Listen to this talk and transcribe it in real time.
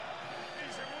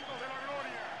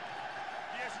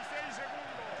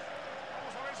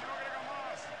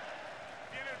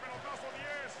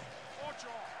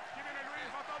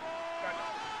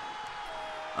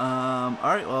All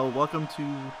right, well, welcome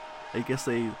to, I guess,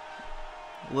 a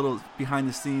little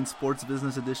behind-the-scenes sports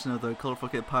business edition of the Colorful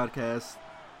Kid podcast.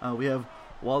 We have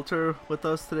Walter with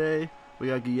us today. We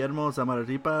got Guillermo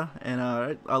Zamarripa, and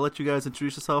I'll let you guys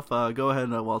introduce yourself. Go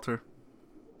ahead, Walter.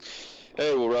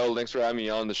 Hey, well, Raul, thanks for having me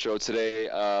on the show today.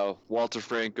 Walter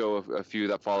Franco, a few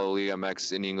that follow Liga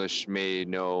MX in English may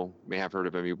have heard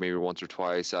of him maybe once or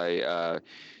twice. I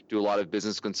do a lot of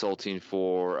business consulting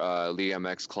for Liga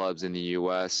MX clubs in the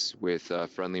U.S. with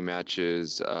friendly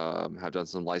matches, have done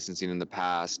some licensing in the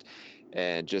past,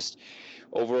 and just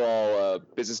overall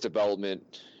business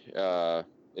development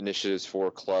initiatives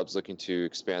for clubs looking to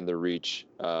expand their reach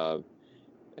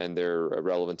and their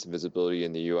relevance and visibility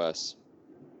in the U.S.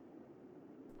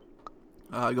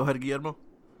 Go ahead, Guillermo.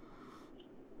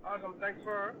 Awesome. Thanks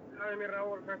for having me,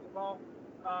 Raul, first of all.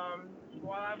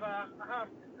 I have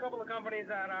a couple of companies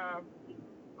that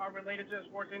are related to the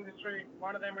sports industry.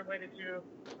 One of them related to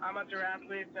amateur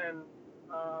athletes and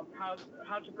how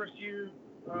to pursue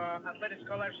athletic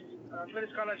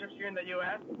scholarships here in the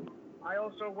U.S. I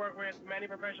also work with many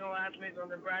professional athletes on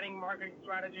their branding, marketing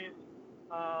strategies,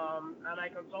 and I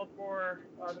consult for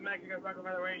the Mexican Soccer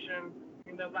Federation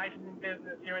in the licensing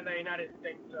business here in the United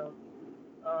States. So,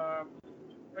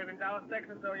 live in Dallas,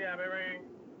 Texas. So yeah, very,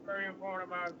 very informed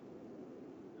about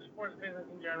sports business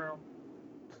in general.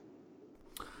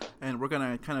 And we're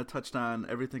gonna kind of touch on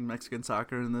everything Mexican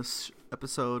soccer in this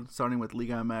episode, starting with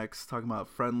Liga MX, talking about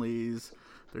friendlies,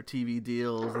 their TV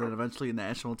deals, and then eventually a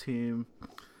national team.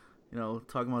 You know,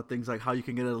 talking about things like how you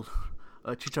can get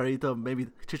a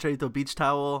Chicharito beach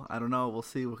towel. I don't know. We'll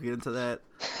see. We'll get into that.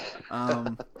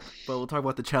 But we'll talk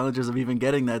about the challenges of even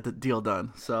getting that deal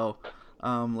done. So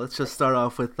let's just start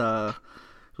off with Liga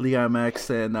MX.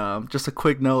 And just a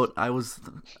quick note,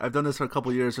 I've done this for a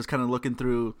couple years, just kind of looking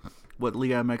through what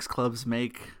Liga MX clubs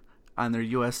make on their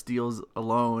U.S. deals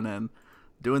alone, and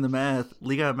doing the math.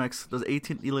 Those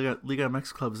 18 Liga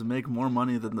MX clubs make more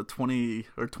money than the 20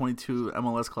 or 22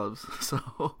 MLS clubs. So,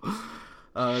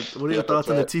 what are your thoughts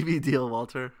on the TV deal,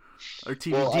 Walter? Or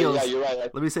TV deals? Yeah, you're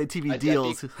right. Let me say TV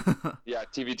deals. Yeah,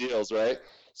 TV deals, right?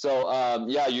 So,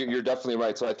 you're definitely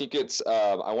right. So I think it's,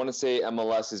 I want to say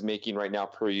MLS is making right now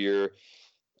per year,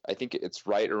 I think it's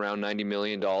right around $90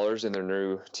 million in their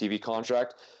new TV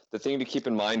contract. The thing to keep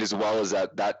in mind as well is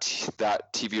that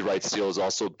TV rights deal is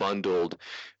also bundled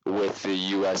with the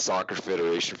U.S. Soccer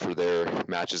Federation for their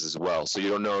matches as well. So you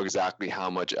don't know exactly how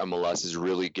much MLS is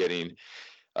really getting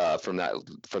from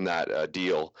that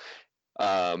deal.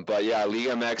 But yeah,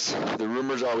 Liga MX, the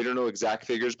rumors are, we don't know exact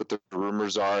figures, but the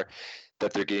rumors are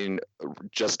that they're getting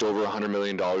just over $100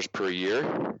 million per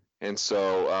year. And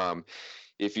so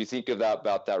if you think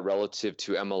about that relative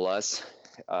to MLS,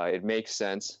 it makes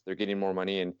sense. They're getting more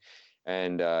money, and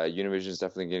Univision is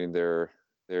definitely getting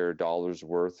their dollars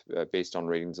worth based on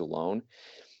ratings alone.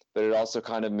 But it also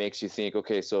kind of makes you think,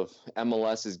 okay, so if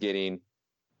MLS is getting,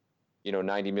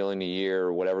 $90 million a year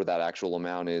or whatever that actual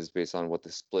amount is based on what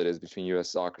the split is between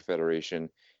U.S. Soccer Federation,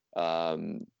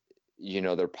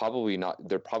 they're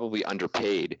probably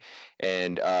underpaid.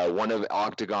 And one of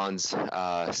Octagon's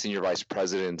senior vice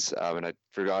presidents, and I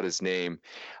forgot his name,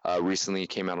 recently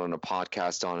came out on a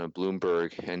podcast on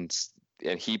Bloomberg, and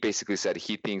he basically said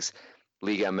he thinks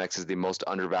Liga MX is the most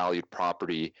undervalued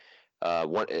property,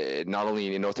 not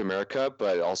only in North America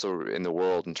but also in the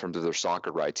world in terms of their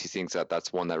soccer rights. He thinks that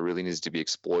that's one that really needs to be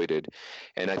exploited,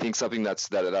 and I think something that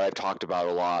I've talked about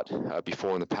a lot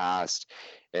before in the past.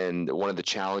 And one of the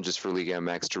challenges for Liga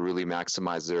MX to really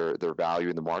maximize their value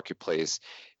in the marketplace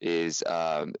is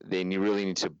they really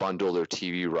need to bundle their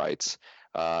TV rights.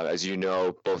 As you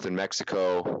know, both in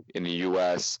Mexico, in the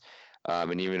U.S.,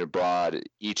 and even abroad,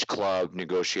 each club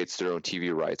negotiates their own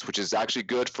TV rights, which is actually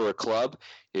good for a club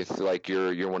if like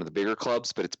you're one of the bigger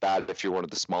clubs, but it's bad if you're one of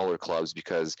the smaller clubs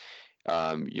because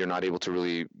you're not able to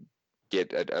really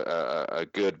get a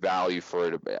good value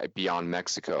for it beyond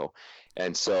Mexico.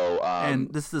 And so,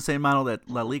 and this is the same model that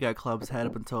La Liga clubs had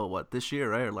up until this year,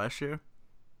 right, or last year?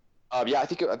 Yeah, I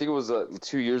think it was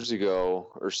 2 years ago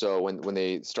or so when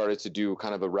they started to do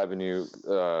kind of a revenue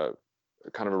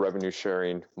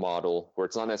sharing model where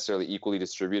it's not necessarily equally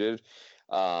distributed.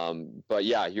 But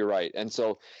yeah, you're right. And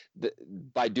so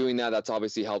by doing that, that's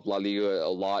obviously helped La Liga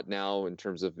a lot now in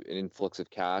terms of an influx of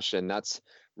cash, and that's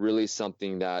really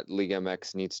something that Liga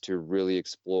MX needs to really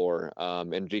explore.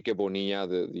 Enrique Bonilla,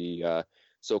 the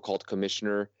so-called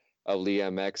commissioner of Liga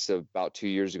MX, about 2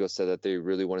 years ago said that they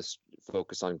really want to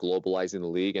focus on globalizing the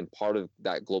league, and part of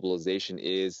that globalization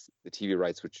is the TV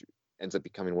rights, which ends up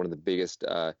becoming one of the biggest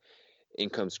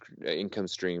income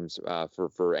streams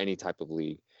for any type of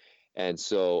league. And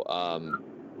so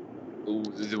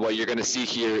what you're going to see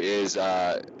here is,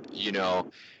 you know,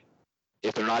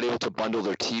 if they're not able to bundle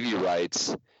their TV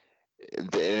rights,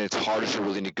 then it's harder to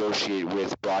really negotiate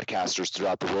with broadcasters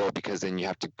throughout the world, because then you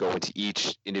have to go into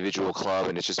each individual club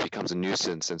and it just becomes a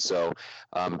nuisance. And so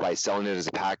by selling it as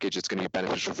a package, it's going to be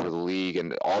beneficial for the league,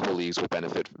 and all the leagues will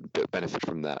benefit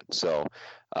from that. So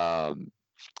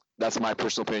that's my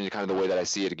personal opinion, kind of the way that I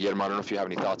see it. Guillermo, I don't know if you have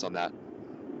any thoughts on that.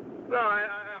 No, I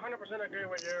 100% agree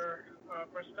with your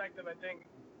perspective. I think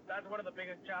that's one of the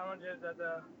biggest challenges that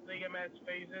the Liga MX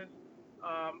faces.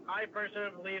 I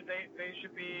personally believe they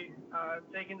should be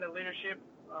taking the leadership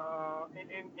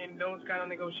in those kind of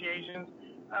negotiations,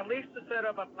 at least to set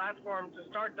up a platform to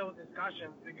start those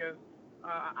discussions, because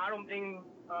I don't think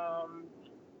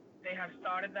they have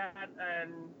started that.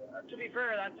 And to be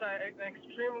fair, that's an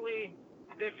extremely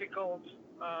difficult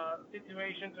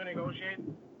situation to negotiate.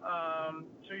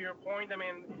 To your point, I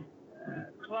mean,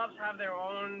 clubs have their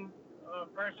own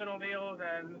personal deals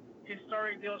and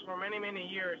historic deals for many, many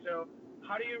years. So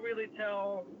how do you really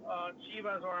tell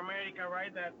Chivas or America,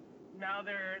 right, that now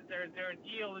their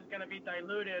deal is going to be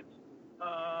diluted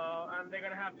and they're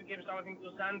going to have to give something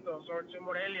to Santos or to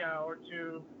Morelia or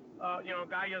to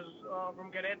Gallos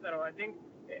from Querétaro? I think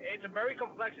it's a very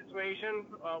complex situation,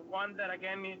 one that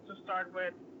again needs to start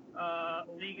with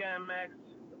Liga MX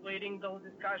leading those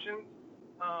discussions,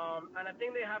 and I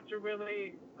think they have to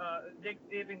really dig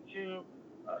deep into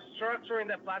structuring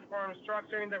the platform,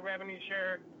 structuring the revenue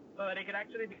share, so that it can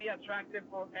actually be attractive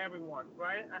for everyone,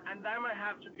 right? And that might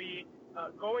have to be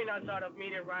going outside of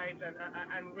media rights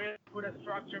and really put a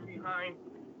structure behind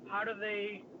how do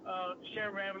they share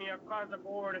revenue across the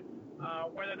board,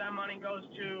 whether that money goes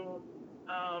to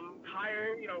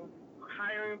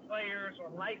hiring players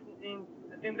or licensing.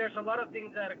 I think there's a lot of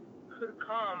things that could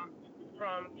come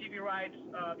from TV rights,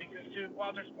 because to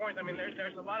Walter's point, I mean,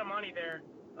 there's a lot of money there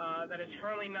that is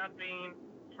currently not being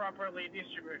properly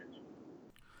distributed.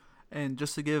 And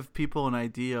just to give people an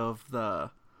idea of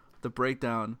the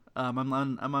breakdown, I'm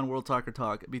on World Soccer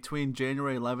Talk. Between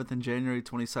January 11th and January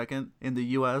 22nd in the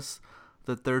U.S.,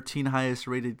 the 13 highest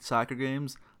rated soccer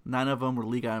games, 9 of them were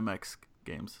Liga MX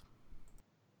games.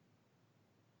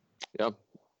 Yep,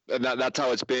 and that's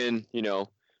how it's been,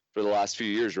 for the last few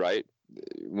years, right?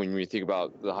 When you think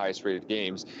about the highest rated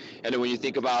games, and then when you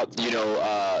think about,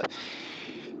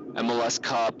 MLS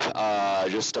Cup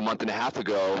just a month and a half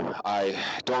ago, I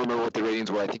don't remember what the ratings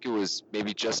were. I think it was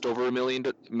maybe just over a million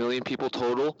people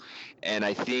total, and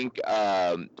I think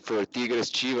for Tigres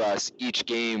Chivas, each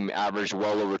game averaged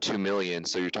well over 2 million.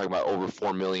 So you're talking about over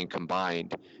 4 million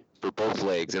combined for both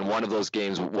legs, and one of those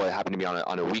games happened to be on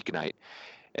a weeknight.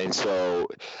 And so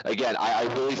again, I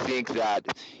really think that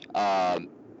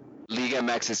Liga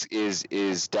MX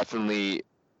is definitely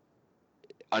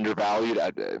undervalued,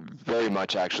 very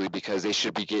much actually, because they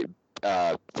should be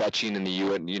fetching in the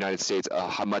United States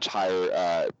a much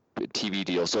higher TV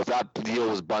deal. So if that deal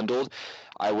was bundled,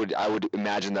 I would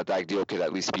imagine that deal could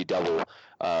at least be double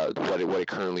what it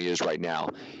currently is right now.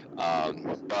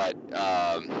 But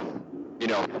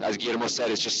as Guillermo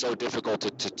said, it's just so difficult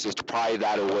to pry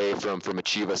that away from a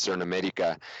Chivas or an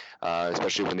America,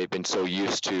 especially when they've been so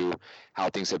used to how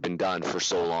things have been done for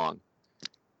so long.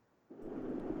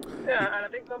 Yeah, and I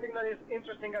think something that is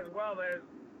interesting as well is,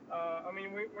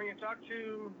 when you talk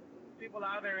to people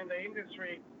out there in the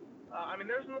industry,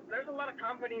 there's a lot of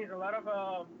companies, a lot of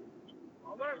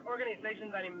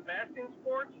organizations that invest in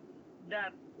sports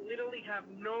that literally have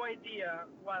no idea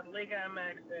what Liga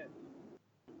MX is.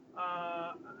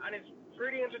 And it's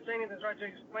pretty entertaining to try to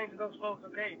explain to those folks,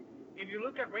 okay, if you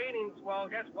look at ratings, well,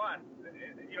 guess what?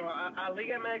 A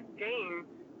Liga MX game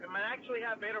might actually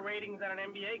have better ratings than an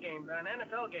NBA game, than an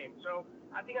NFL game. So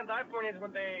I think at that point is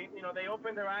when they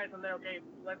open their eyes and they're, okay,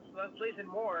 let's listen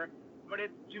more. But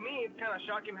to me, it's kind of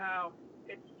shocking how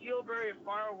it's still very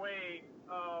far away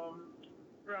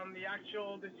from the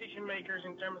actual decision makers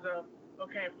in terms of,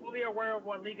 okay, fully aware of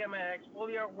what Liga MX,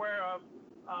 fully aware of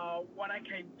what I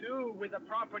can do with the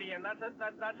property. And that's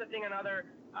a thing,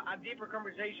 a deeper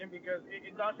conversation, because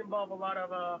it does involve a lot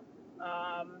of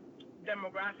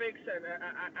demographics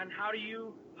and how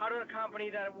do a company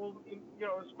that will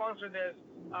sponsor this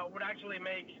would actually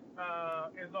make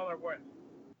its dollar worth.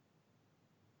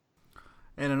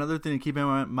 And another thing to keep in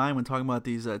mind when talking about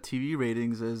these TV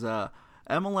ratings is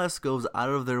MLS goes out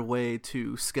of their way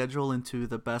to schedule into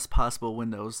the best possible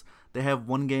windows. They have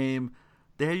one game.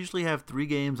 They usually have 3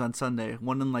 games on Sunday,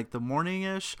 one in like the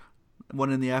morning-ish,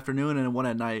 one in the afternoon, and one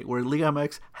at night, where Liga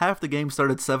MX, half the game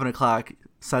started 7 o'clock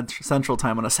Central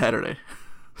Time on a Saturday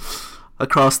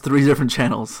across 3 different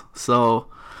channels. So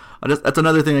that's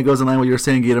another thing that goes in line with what you were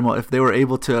saying, Guillermo. If they were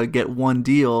able to get one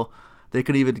deal, they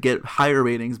could even get higher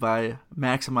ratings by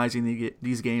maximizing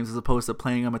these games as opposed to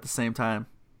playing them at the same time.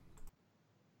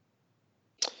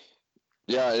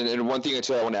 Yeah, and one thing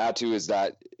I want to add to is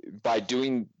that by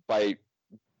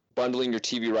bundling your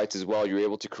TV rights as well, you're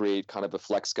able to create kind of a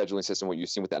flex scheduling system, what you've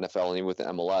seen with the NFL and even with the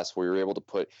MLS, where you're able to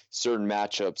put certain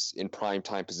matchups in prime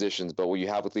time positions. But what you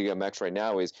have with Liga MX right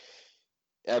now is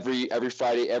every other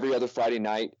Friday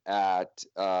night at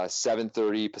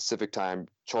 7:30 Pacific time,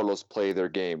 Cholos play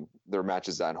their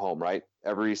matches at home, right?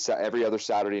 Every other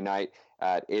Saturday night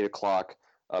at 8 o'clock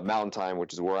Mountain Time,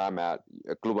 which is where I'm at,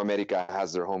 Club America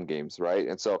has their home games, right?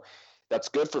 And so that's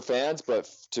good for fans, but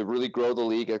to really grow the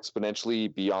league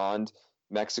exponentially beyond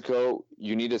Mexico,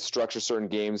 you need to structure certain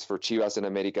games for Chivas and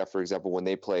America, for example, when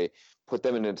they play, put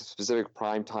them in a specific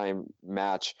prime time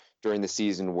match during the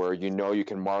season where you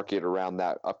can market around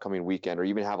that upcoming weekend, or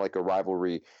even have like a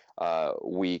rivalry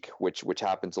week, which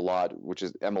happens a lot, which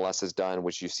is MLS has done,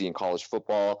 which you see in college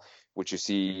football, which you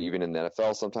see even in the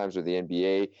NFL sometimes, or the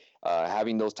NBA.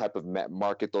 Having those type of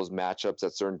market those matchups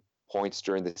at certain points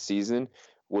during the season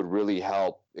would really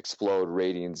help explode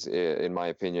ratings, in my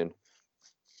opinion.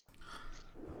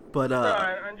 But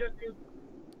and just to,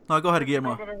 no, go ahead, just to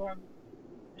Guillermo.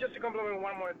 compliment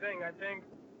one more thing, I think,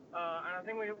 and I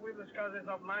think we discussed this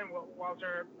offline,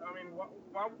 Walter. I mean,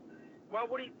 what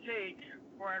would it take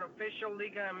for an official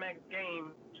Liga MX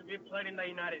game to be played in the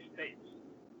United States?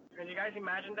 Can you guys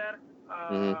imagine that?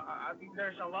 I think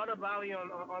there's a lot of value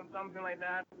on something like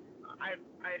that. I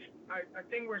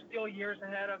think we're still years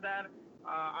ahead of that,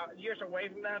 years away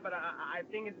from that, but I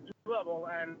think it's doable.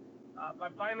 And by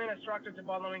finding a structure to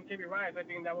following TV rights, I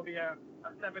think that will be a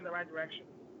step in the right direction.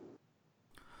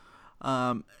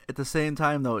 At the same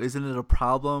time, though, isn't it a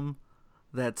problem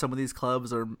that some of these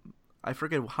clubs are, I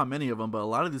forget how many of them, but a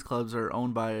lot of these clubs are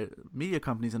owned by media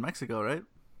companies in Mexico, right?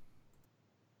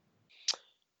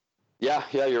 Yeah,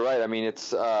 you're right. I mean,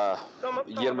 it's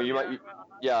Guillermo.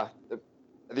 Yeah.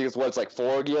 I think it's like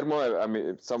four, Guillermo. I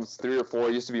mean, some 3 or 4.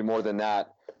 It used to be more than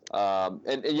that.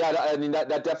 And yeah, I mean that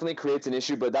definitely creates an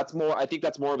issue, but I think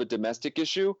that's more of a domestic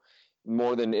issue,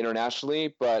 more than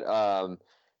internationally. But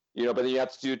but then you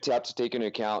have to take into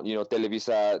account,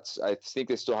 Televisa. I think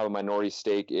they still have a minority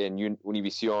stake in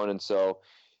Univision, and so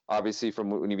obviously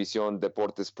from Univision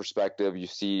Deportes perspective, you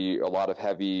see a lot of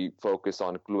heavy focus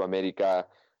on Club America.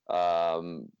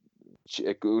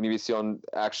 Univision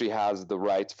actually has the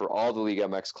rights for all the Liga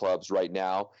MX clubs right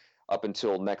now up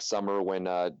until next summer, when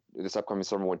this upcoming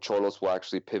summer, when Cholos will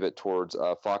actually pivot towards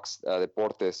Fox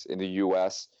Deportes in the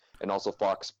U.S. and also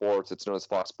Fox Sports. It's known as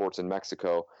Fox Sports in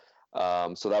Mexico.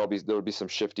 So there will be some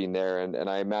shifting there, and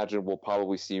I imagine we'll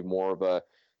probably see more of a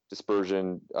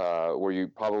dispersion where you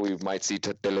probably might see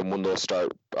Telemundo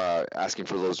start asking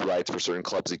for those rights for certain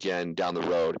clubs again down the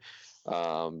road.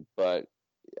 But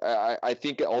I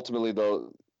think ultimately,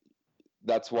 though,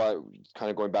 that's why, kind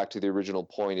of going back to the original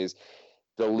point, is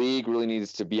the league really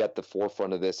needs to be at the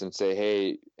forefront of this and say,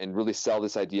 hey, and really sell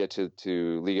this idea to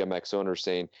Liga MX owners,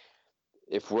 saying,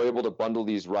 if we're able to bundle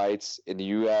these rights in the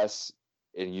U.S.,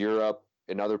 in Europe,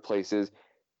 in other places,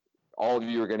 all of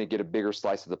you are going to get a bigger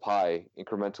slice of the pie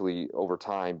incrementally over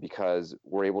time, because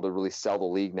we're able to really sell the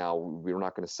league now. We're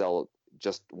not going to sell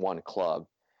just one club.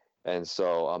 And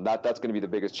so that's going to be the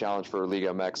biggest challenge for Liga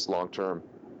MX long term.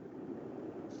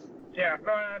 Yeah,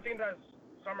 no, I think that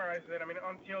summarizes it. I mean,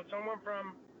 until someone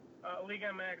from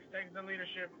Liga MX takes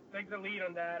the lead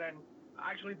on that, and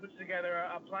actually puts together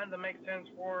a plan that makes sense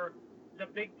for the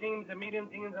big teams, the medium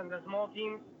teams, and the small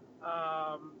teams,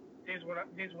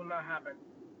 this will not happen.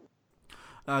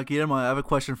 Guillermo, I have a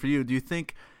question for you. Do you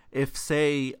think if,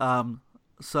 say,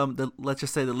 let's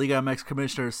just say the Liga MX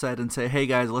commissioner said and say, hey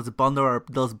guys, let's bundle our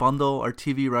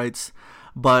TV rights,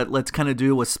 but let's kind of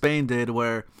do what Spain did,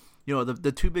 where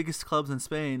the two biggest clubs in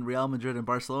Spain, Real Madrid and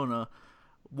Barcelona,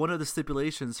 one of the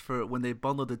stipulations for when they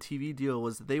bundled the TV deal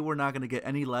was they were not going to get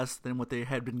any less than what they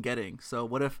had been getting. So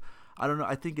what if, I don't know,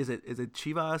 I think is it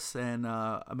Chivas and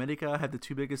America had the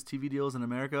two biggest TV deals in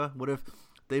America? What if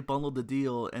they bundled the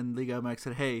deal and Liga MX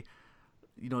said, hey,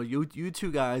 you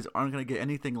two guys aren't going to get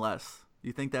anything less?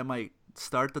 You think that might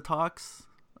start the talks,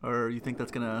 or you think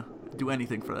that's going to do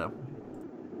anything for them?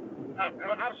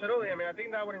 Absolutely. I mean, I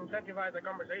think that would incentivize the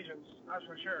conversations, that's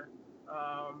for sure.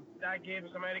 That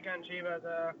gives America and Chivas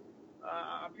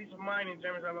a peace of mind in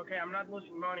terms of, okay, I'm not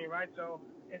losing money, right? So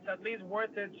it's at least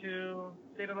worth it to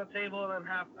sit on the table and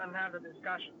have the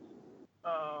discussions.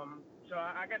 So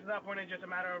I guess at that point it's just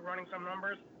a matter of running some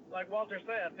numbers. Like Walter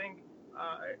said, I think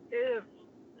if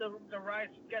the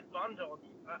rights get bundled,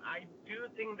 I do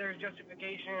think there's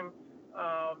justification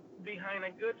behind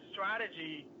a good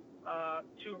strategy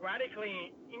to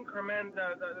radically increment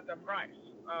the price.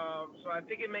 So I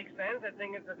think it makes sense. I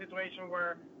think it's a situation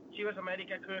where Chivas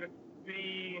America could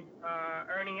be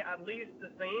earning at least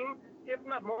the same, if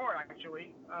not more,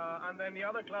 actually. And then the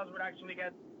other clubs would actually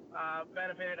get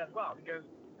benefited as well, because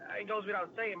it goes without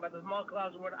saying, but the small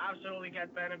clubs would absolutely get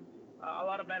a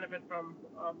lot of benefit from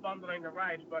bundling the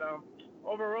rights. But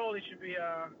overall, it should be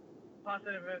a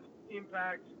positive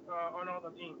impact on all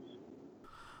the teams.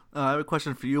 I have a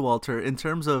question for you, Walter. In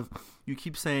terms of, you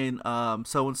keep saying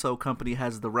so and so company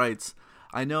has the rights.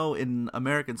 I know in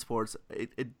American sports,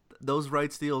 those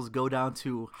rights deals go down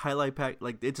to highlight pack.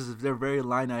 Like they're very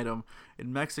line item.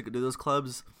 In Mexico, do those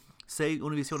clubs say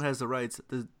Univision has the rights?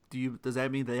 Does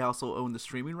that mean they also own the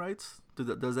streaming rights?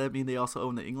 Does that mean they also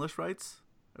own the English rights?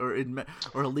 Or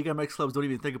Liga MX clubs don't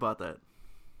even think about that?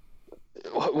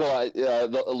 Well, a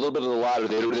little bit of the latter.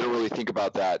 They don't really think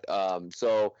about that.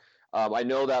 I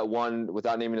know that one,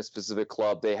 without naming a specific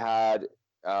club, they had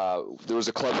there was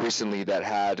a club recently that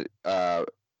had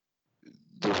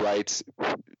the rights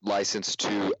licensed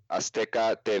to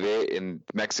Azteca TV in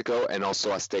Mexico and also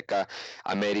Azteca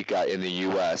America in the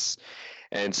U.S.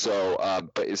 And so,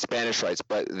 but it's Spanish rights.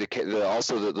 But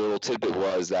also the little tidbit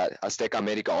was that Azteca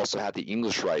America also had the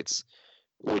English rights,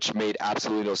 which made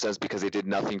absolutely no sense because they did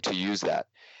nothing to use that.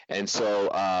 And so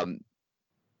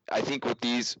I think with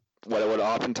these, what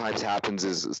oftentimes happens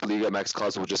is Liga MX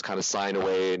clubs will just kind of sign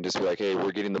away and just be like, hey,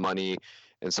 we're getting the money,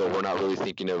 and so we're not really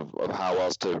thinking of how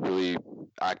else to really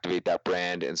activate that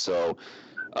brand. And so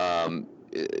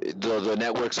the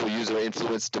networks will use their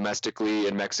influence domestically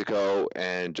in Mexico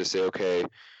and just say, okay,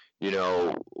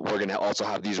 we're going to also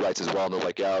have these rights as well. And they're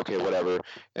like, yeah, okay, whatever.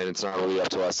 And it's not really up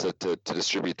to us to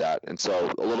distribute that. And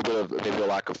so a little bit of maybe a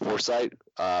lack of foresight,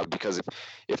 because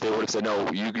if they would have said,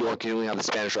 no, you can only have the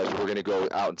Spanish rights, but we're going to go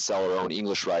out and sell our own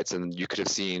English rights, and you could have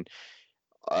seen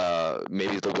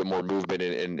maybe a little bit more movement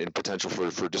and potential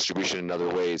for distribution in other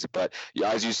ways. But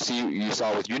as you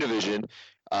saw with Univision,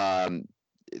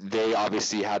 they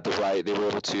obviously had the right. They were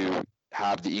able to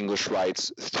have the English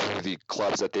rights through the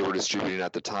clubs that they were distributing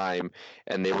at the time,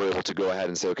 and they were able to go ahead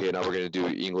and say, okay, now we're going to do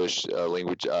English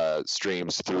language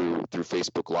streams through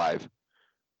Facebook Live,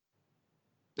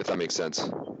 if that makes sense.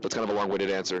 That's kind of a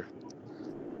long-winded answer.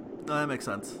 No, that makes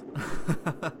sense.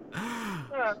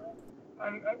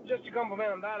 And just to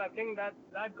compliment on that, I think that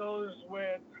goes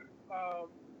with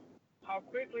how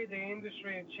quickly the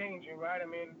industry is changing, right? I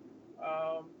mean,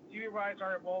 TV rights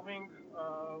are evolving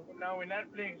now with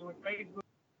Netflix, with Facebook,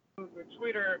 with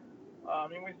Twitter.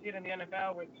 We see it in the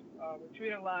NFL with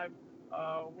Twitter Live.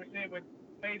 We see it with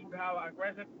Facebook how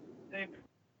aggressive they've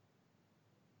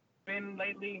been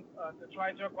lately to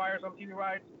try to acquire some TV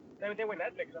rights. Same thing with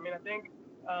Netflix. I think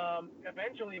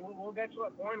eventually we'll get to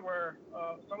a point where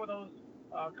some of those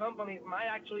companies might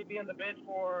actually be in the bid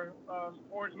for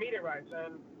sports media rights,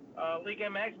 and Liga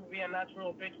MX would be a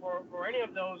natural fit for any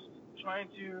of those trying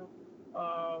to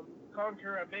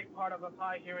conquer a big part of the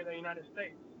pie here in the United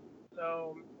States.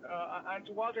 So, and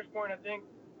to Walter's point, I think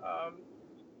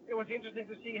it was interesting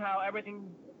to see how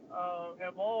everything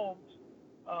evolved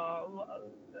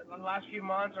the last few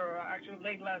months, or actually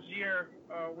late last year,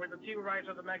 with the TV rights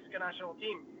of the Mexican national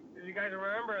team. If you guys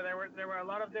remember, there were a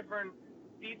lot of different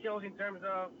details in terms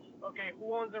of, okay,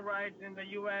 who owns the rights in the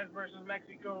U.S. versus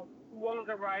Mexico, who owns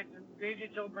the rights in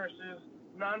digital versus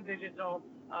non-digital,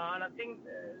 and I think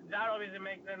that obviously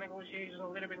makes the negotiations a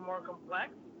little bit more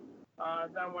complex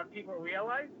than what people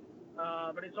realize,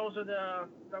 but it's also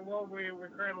the world we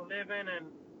currently live in,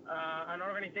 and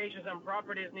organizations and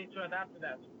properties need to adapt to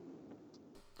that.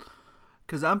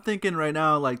 Because I'm thinking right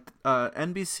now, like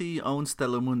NBC owns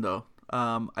Telemundo.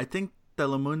 I think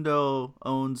Telemundo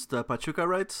owns the Pachuca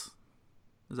rights.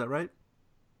 Is that right?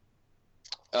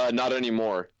 Not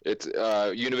anymore. It's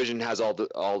Univision has all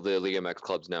the Liga MX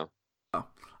clubs now. Oh.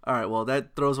 All right. Well,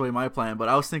 that throws away my plan. But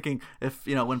I was thinking, if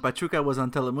when Pachuca was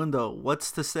on Telemundo,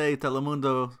 what's to say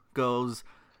Telemundo goes,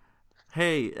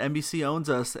 hey, NBC owns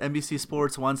us. NBC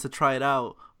Sports wants to try it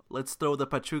out. Let's throw the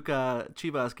Pachuca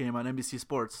Chivas game on NBC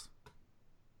Sports.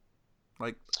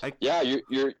 Yeah,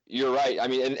 you're right. I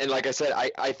mean, and like I said,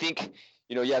 I think,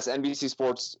 yes, NBC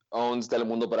Sports owns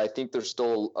Telemundo, but I think there's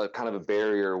still a kind of a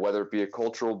barrier, whether it be a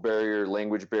cultural barrier,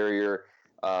 language barrier.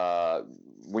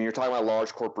 When you're talking about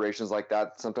large corporations like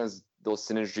that, sometimes those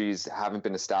synergies haven't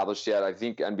been established yet. I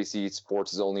think NBC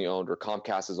Sports is only owned, or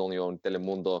Comcast has only owned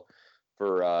Telemundo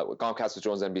for Comcast, which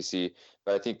owns NBC.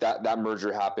 But I think that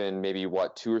merger happened maybe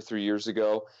 2 or 3 years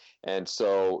ago. And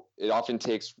so it often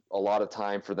takes a lot of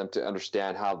time for them to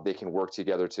understand how they can work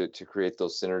together to create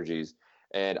those synergies.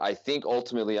 And I think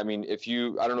ultimately, I mean, I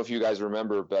don't know if you guys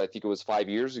remember, but I think it was 5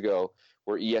 years ago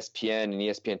where ESPN and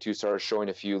ESPN2 started showing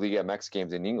a few Liga MX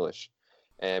games in English.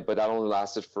 But that only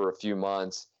lasted for a few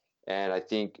months. And I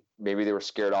think maybe they were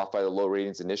scared off by the low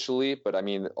ratings initially, but I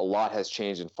mean, a lot has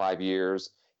changed in 5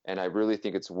 years. And I really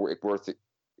think it's worth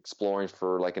exploring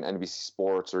for like an NBC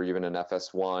Sports or even an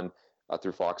FS1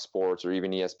 through Fox Sports or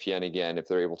even ESPN again, if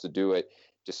they're able to do it,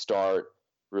 to start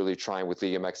really trying with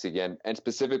Liga MX again. And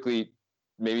specifically,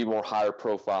 maybe more higher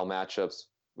profile matchups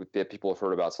that people have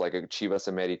heard about. So like a Chivas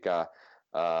America,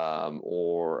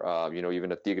 or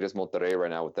even a Tigres Monterrey right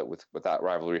now with that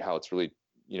rivalry, how it's really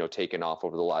taken off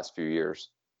over the last few years.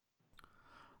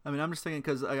 I mean, I'm just thinking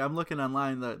because I'm looking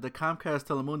online. The Comcast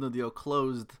Telemundo deal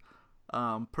closed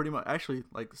pretty much actually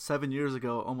like 7 years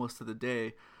ago, almost to the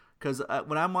day. Because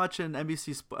when I'm watching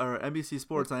NBC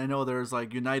Sports, and I know there's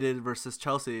like United versus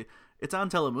Chelsea, it's on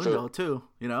Telemundo too.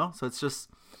 So it's just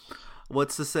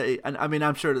what's to say. And I mean,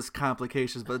 I'm sure there's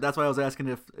complications, but that's why I was asking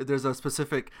if there's a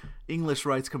specific English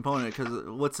rights component. Because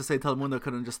what's to say Telemundo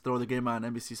couldn't just throw the game on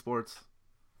NBC Sports?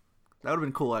 That would have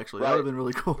been cool, actually. Right. That would have been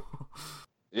really cool.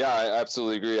 Yeah, I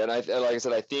absolutely agree. And like I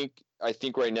said, I think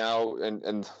right now,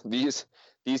 and these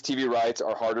TV rights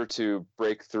are harder to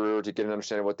break through to get an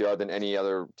understanding of what they are than any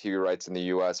other TV rights in the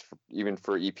U.S. Even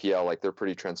for EPL, like they're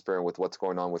pretty transparent with what's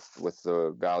going on with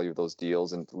the value of those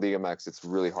deals. And Liga MX, it's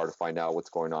really hard to find out what's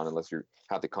going on unless you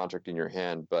have the contract in your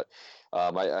hand. But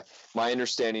my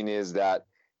understanding is that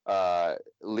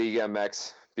Liga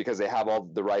MX, because they have all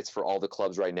the rights for all the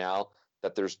clubs right now,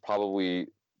 that there's probably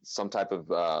some type of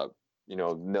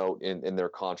note in their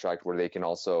contract where they can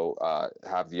also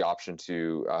have the option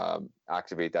to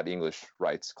activate that English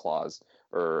rights clause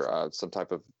or some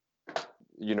type of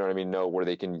note where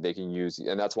they can use,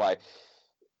 and that's why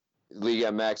Liga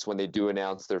MX, when they do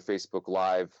announce their Facebook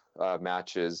Live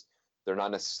matches, they're not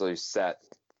necessarily set.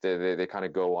 They kind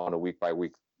of go on a week by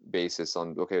week basis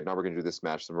on, okay, now we're going to do this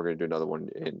match, then we're going to do another one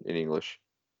in English.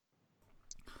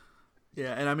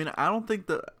 Yeah, and I mean, I don't think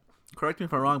that, correct me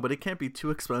if I'm wrong, but it can't be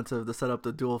too expensive to set up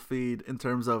the dual feed in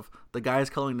terms of the guys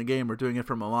calling the game or doing it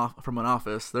from an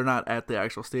office. They're not at the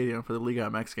actual stadium for the Liga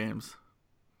MX games.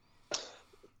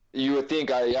 You would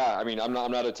think, I mean, I'm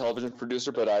not a television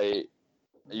producer, but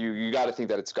you got to think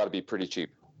that it's got to be pretty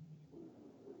cheap.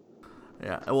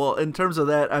 Yeah, well, in terms of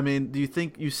that, I mean, do you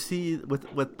think you see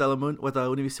with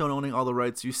Univision owning all the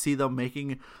rights, you see them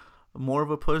making more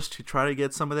of a push to try to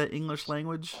get some of that English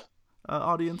language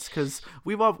audience? Because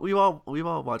we've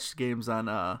all watched games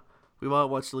on we've all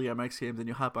watched Liga MX games, and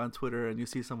you hop on Twitter and you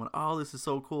see someone, oh, this is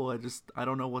so cool. I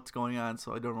don't know what's going on,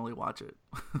 so I don't really watch it.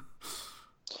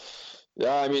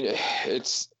 Yeah, I mean,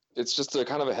 it's just a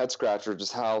kind of a head scratcher,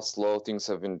 just how slow things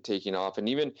have been taking off, and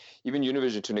even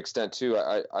Univision to an extent too.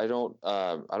 I don't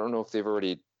know if they've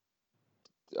already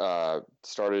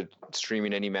started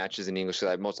streaming any matches in English.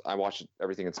 I watch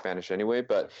everything in Spanish anyway,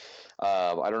 but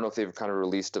I don't know if they've kind of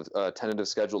released a tentative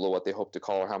schedule of what they hope to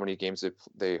call or how many games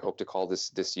they hope to call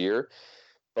this year.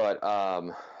 But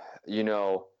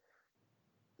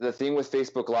the thing with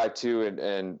Facebook Live too,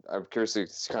 and I'm curious to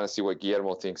kind of see what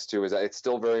Guillermo thinks too, is that it's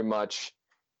still very much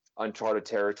uncharted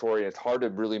territory, and it's hard to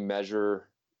really measure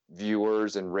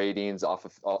viewers and ratings off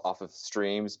of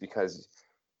streams because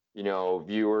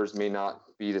viewers may not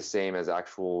be the same as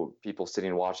actual people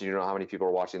sitting and watching. You don't know how many people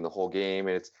are watching the whole game,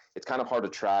 and it's kind of hard to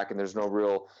track, and there's no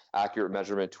real accurate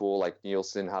measurement tool like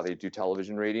Nielsen, how they do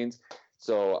television ratings.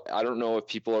 So I don't know if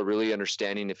people are really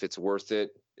understanding if it's worth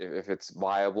it, if it's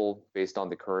viable based on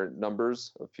the current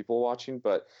numbers of people watching.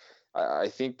 But I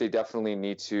think they definitely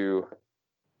need to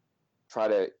try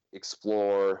to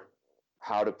explore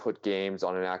how to put games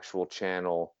on an actual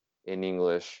channel in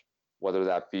English, whether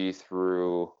that be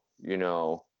through an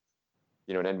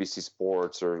NBC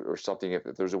Sports or something, if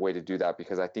there's a way to do that,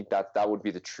 because I think that would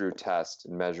be the true test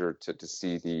and measure to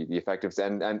see the effectiveness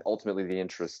and ultimately the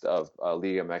interest of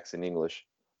Liga MX in English.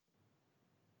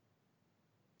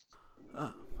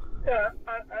 Yeah,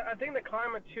 I think the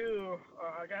climate too.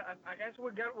 I guess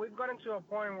we've gotten to a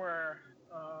point where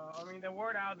the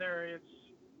word out there it's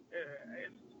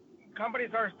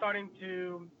companies are starting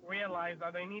to realize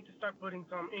that they need to start putting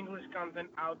some English content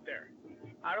out there.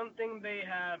 I don't think they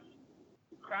have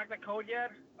cracked the code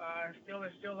yet.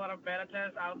 There's still a lot of beta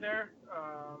tests out there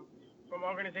from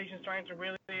organizations trying to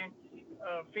really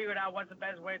figure out what's the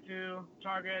best way to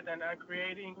target and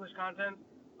create English content.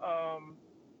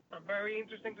 Very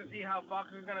interesting to see how Fox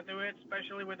is going to do it,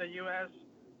 especially with the U.S.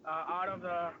 Out of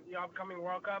the upcoming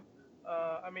World Cup.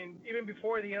 Even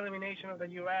before the elimination of the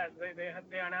U.S.,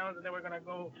 they announced that they were going to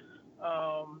go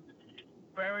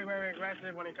very, very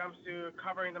aggressive when it comes to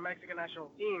covering the Mexican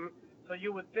national team. So So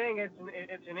you would think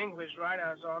it's in English, right?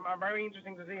 So I'm very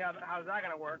interesting to see how's that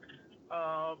gonna work.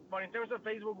 But in terms of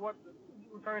Facebook,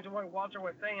 referring to what Walter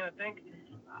was saying, I think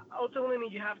ultimately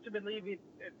you have to believe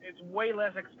it's way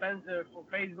less expensive for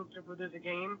Facebook to produce a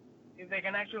game if they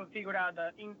can actually figure out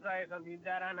the insights and the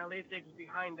data analytics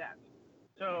behind that.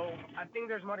 So I think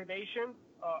there's motivation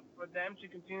for them to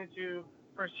continue to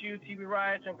pursue TV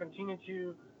rights and continue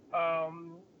to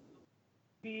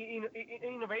be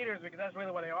innovators, because that's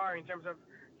really what they are in terms of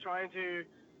trying to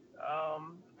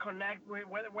connect with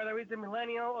whether it's a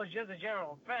millennial or just a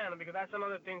general fan, because that's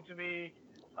another thing to be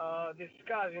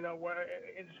discussed. Where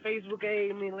is Facebook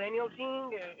a millennial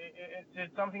thing? Is it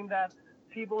something that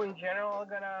people in general are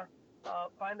gonna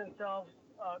find themselves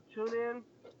tune in?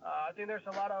 I think there's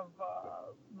a lot of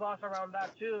buzz around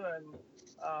that too, and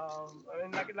I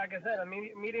mean, like I said, the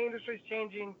media industry is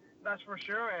changing, that's for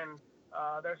sure, and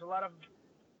there's a lot of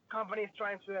companies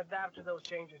trying to adapt to those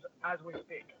changes as we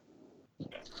speak.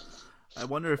 I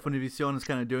wonder if Univision is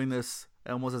kind of doing this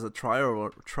almost as a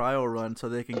trial run, so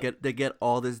they get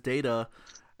all this data,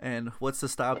 and what's to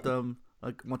stop them?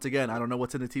 Like, once again, I don't know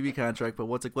what's in the TV contract, but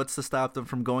what's to stop them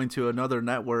from going to another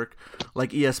network like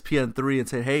ESPN3 and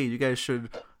say, hey, you guys should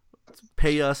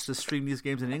pay us to stream these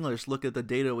games in English. Look at the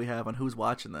data we have on who's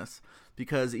watching this.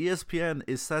 Because ESPN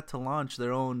is set to launch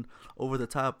their own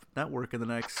over-the-top network in the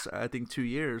next, I think, 2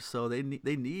 years. So they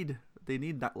need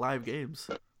live games.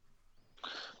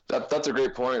 That's a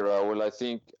great point, Raul. I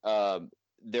think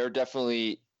they're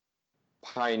definitely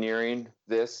pioneering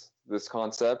this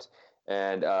concept,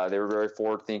 and they were very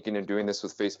forward-thinking in doing this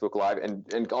with Facebook Live.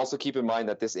 And also keep in mind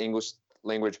that this English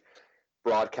language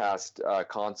broadcast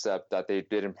concept that they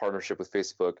did in partnership with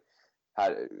Facebook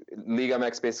Liga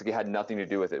MX basically had nothing to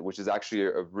do with it, which is actually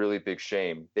a really big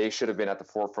shame. They should have been at the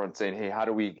forefront saying, hey, how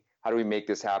do we make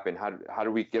this happen? How do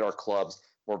we get our clubs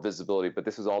more visibility? But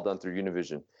this was all done through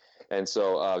Univision. And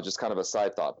so just kind of a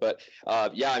side thought. But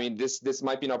yeah, I mean, this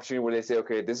might be an opportunity where they say,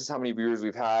 okay, this is how many viewers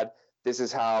we've had. This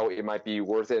is how it might be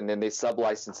worth it. And then they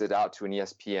sub-license it out to an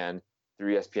ESPN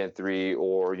through ESPN3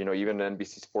 or, even an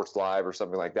NBC Sports Live or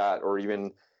something like that, or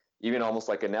even almost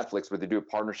like a Netflix where they do a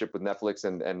partnership with Netflix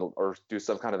and or do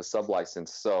some kind of a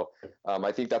sub-license. So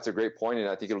I think that's a great point, and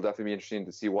I think it'll definitely be interesting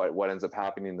to see what ends up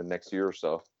happening in the next year or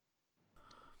so.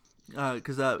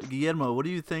 Because Guillermo, what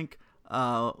do you think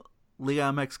Liga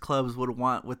MX clubs would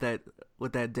want with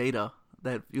that data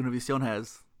that Univision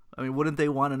has? I mean, wouldn't they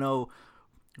want to know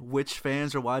which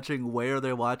fans are watching, where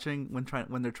they're watching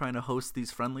when they're trying to host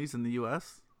these friendlies in the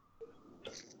U.S.?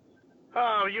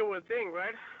 Oh, you would think,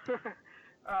 right?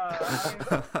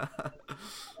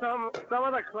 Some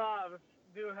of the clubs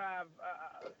do have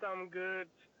some good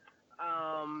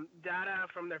data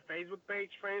from their Facebook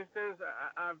page, for instance.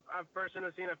 I've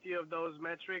personally seen a few of those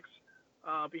metrics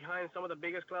behind some of the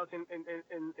biggest clubs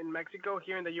in Mexico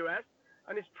here in the U.S.,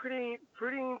 and it's pretty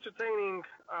entertaining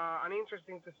and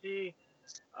interesting to see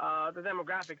the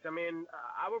demographics. I mean,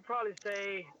 I would probably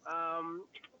say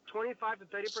 25 to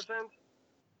 30%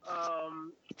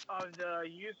 of the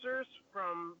users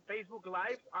from Facebook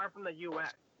Live are from the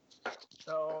U.S.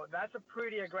 So that's a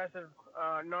pretty aggressive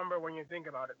number when you think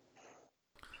about it.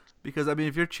 Because, I mean,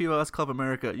 if you're Chivas Club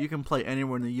America, you can play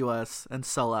anywhere in the U.S. and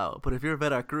sell out. But if you're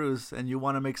Veracruz and you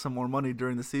want to make some more money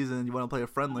during the season and you want to play a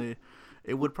friendly,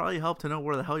 it would probably help to know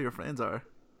where the hell your fans are.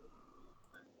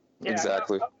 Yeah,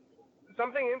 exactly.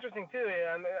 Something interesting, too,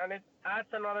 and it adds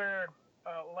another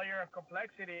layer of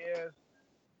complexity is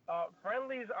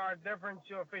friendlies are different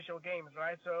to official games,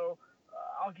 right? So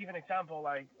I'll give an example.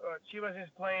 Like Chivas is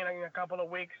playing in a couple of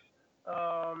weeks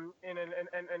in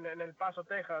El Paso,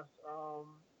 Texas,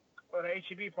 or the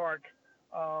HEB Park.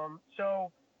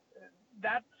 So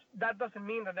that doesn't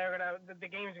mean that the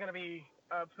game is gonna be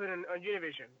put on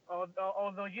Univision.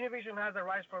 Although Univision has the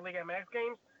rights for Liga MX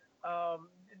games,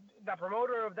 the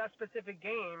promoter of that specific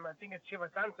game, I think it's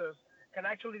Chivas Santos, can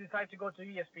actually decide to go to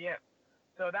ESPN.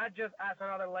 So that just adds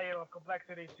another layer of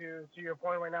complexity to your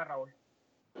point right now, Raul.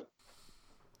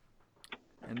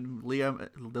 And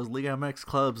those Liga MX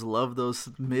clubs love those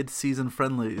mid-season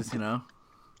friendlies,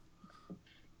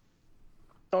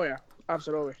 Oh yeah,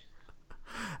 absolutely.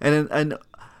 And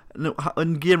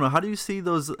Guillermo, how do you see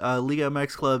those Liga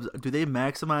MX clubs? Do they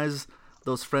maximize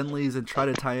those friendlies and try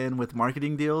to tie in with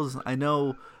marketing deals? I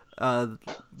know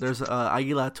there's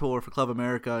Aguila Tour for Club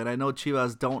America, and I know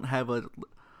Chivas don't have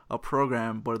a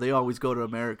program, but they always go to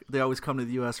America. They always come to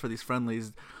the U.S. for these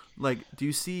friendlies. Like, do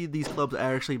you see these clubs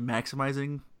actually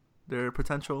maximizing their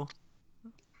potential?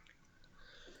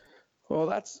 Well,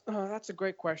 that's a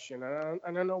great question,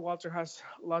 and I know Walter has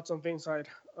lots of insight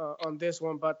on this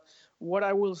one. But what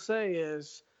I will say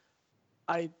is,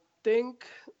 I think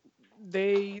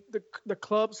the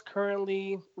clubs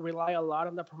currently rely a lot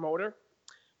on the promoter,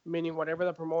 meaning whatever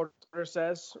the promoter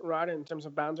says, right, in terms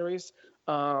of boundaries.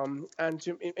 In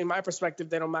my perspective,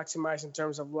 they don't maximize in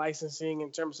terms of licensing,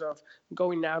 in terms of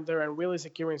going out there and really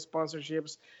securing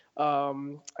sponsorships.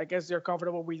 I guess they're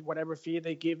comfortable with whatever fee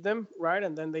they give them, right,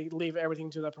 and then they leave everything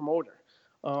to the promoter.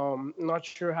 Not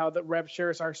sure how the rev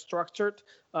shares are structured,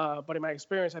 but in my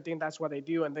experience, I think that's what they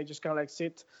do, and they just kind of like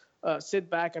sit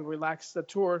back and relax the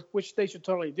tour, which they should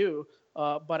totally do.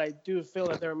 But I do feel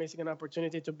that they're missing an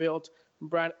opportunity to build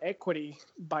brand equity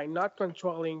by not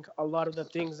controlling a lot of the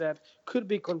things that could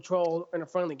be controlled in a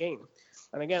friendly game.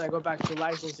 And again, I go back to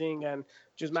licensing and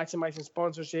just maximizing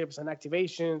sponsorships and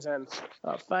activations and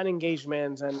fan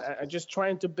engagements and just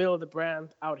trying to build the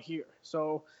brand out here.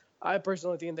 So I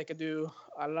personally think they could do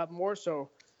a lot more. So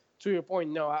to your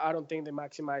point, no, I don't think they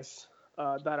maximize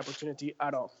that opportunity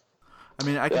at all. I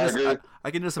mean, I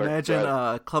can just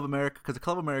imagine Club America, because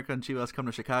Club America and Chivas come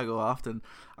to Chicago often.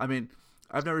 I mean,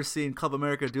 I've never seen Club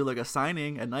America do like a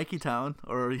signing at Nike Town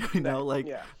or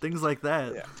things like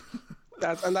that. Yeah.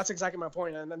 That's exactly my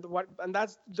point. And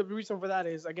that's the reason for that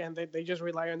is, again, they just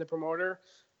rely on the promoter,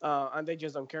 and they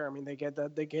just don't care. I mean, they get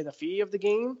the fee of the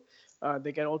game,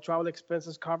 they get all travel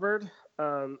expenses covered,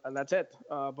 and that's it.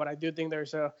 But I do think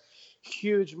there's a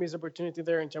huge missed opportunity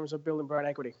there in terms of building brand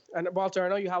equity. And Walter, I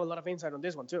know you have a lot of insight on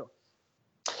this one too.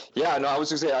 Yeah, no, I was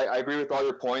going to say I agree with all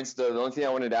your points. The only thing I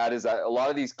wanted to add is that a lot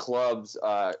of these clubs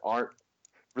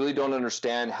really don't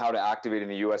understand how to activate in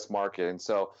the U.S. market. And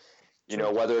so,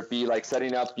 whether it be like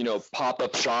setting up,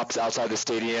 pop-up shops outside the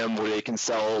stadium where they can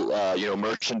sell,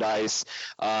 merchandise,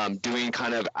 doing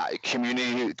kind of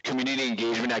community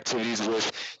engagement activities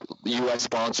with U.S.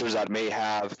 sponsors that may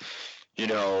have,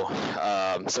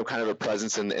 some kind of a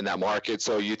presence in that market.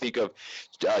 So you think of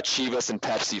Chivas and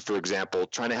Pepsi, for example,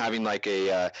 trying to having like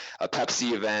a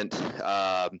Pepsi event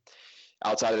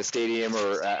outside of the stadium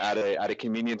or at a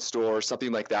convenience store,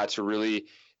 something like that, to really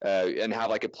and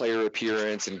have like a player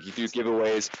appearance and do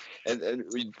giveaways. And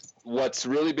what's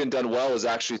really been done well is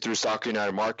actually through Soccer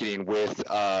United marketing with,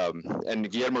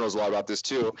 and Guillermo knows a lot about this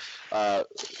too,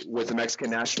 with the Mexican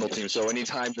national team. So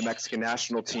anytime the Mexican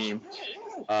national team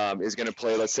is going to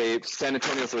play, let's say San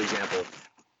Antonio, for example,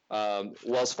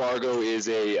 Wells Fargo is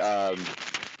a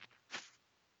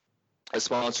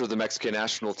sponsor of the Mexican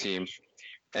national team.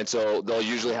 And so they'll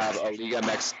usually have a Liga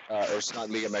MX, or not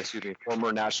Liga MX,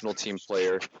 former national team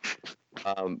player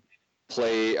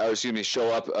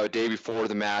show up a day before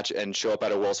the match and show up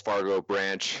at a Wells Fargo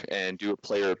branch and do a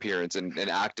player appearance and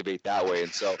activate that way.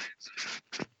 And so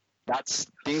that's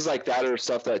things like that are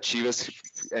stuff that Chivas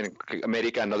and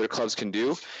America and other clubs can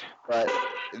do, but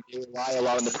they rely a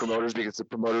lot on the promoters because the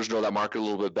promoters know that market a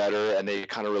little bit better, and they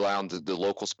kind of rely on the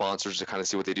local sponsors to kind of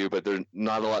see what they do. But they're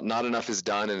not enough is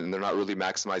done, and they're not really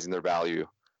maximizing their value.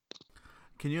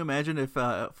 Can you imagine if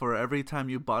for every time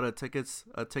you bought a ticket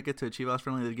to Chivas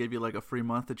friendly, they gave you like a free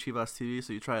month of Chivas TV,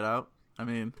 so you try it out? I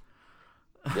mean,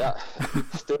 yeah,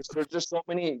 there's just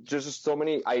so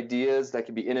many ideas that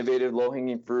can be innovative, low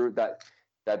hanging fruit that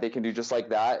they can do just like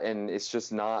that, and it's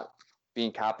just not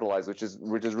being capitalized, which is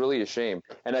really a shame.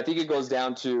 And I think it goes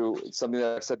down to something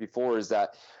that I've said before, is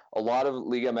that a lot of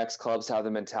Liga MX clubs have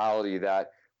the mentality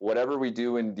that whatever we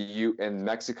do in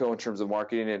Mexico in terms of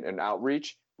marketing and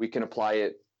outreach, we can apply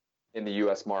it in the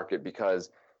U.S. market because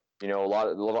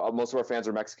most of our fans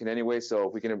are Mexican anyway, so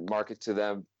we can market to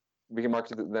them. We can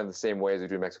market to them the same way as we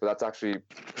do in Mexico. That's actually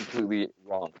completely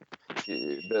wrong.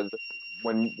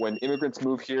 When immigrants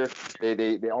move here,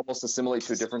 they almost assimilate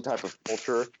to a different type of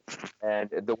culture, and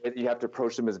the way that you have to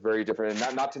approach them is very different.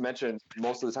 And not to mention,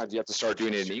 most of the times you have to start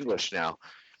doing it in English now,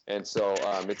 and so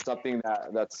it's something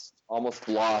that's almost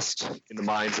lost in the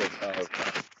minds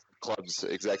of clubs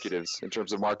executives in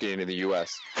terms of marketing in the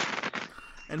U.S.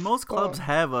 And most clubs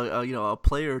have a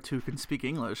player or two who can speak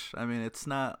English. I mean, it's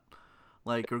not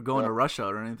like you're going to Russia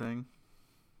or anything.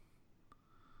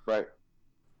 Right.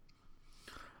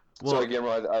 Well, sorry,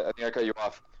 Guillermo, I think I cut you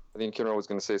off. I think Guillermo was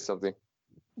going to say something.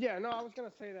 Yeah, no, I was going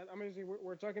to say that. I mean,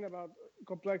 we're talking about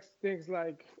complex things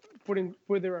like putting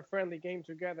a friendly game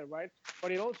together, right?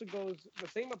 But it also the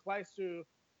same applies to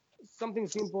something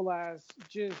simple as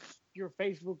just your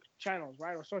Facebook channels,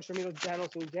 right? Or social media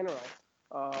channels in general.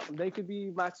 They could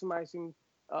be maximizing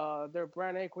their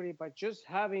brand equity by just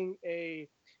having a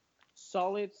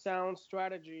solid, sound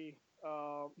strategy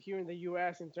here in the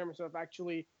U.S. in terms of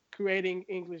actually creating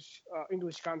English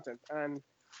content. And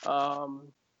I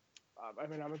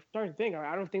mean, I'm starting to think.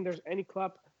 I don't think there's any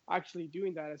club actually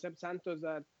doing that except Santos,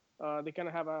 that they kind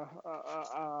of have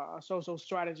a social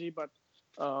strategy. But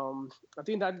I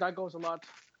think that goes a lot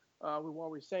with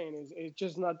what we're saying. It's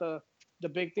just not the the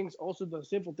big things, also the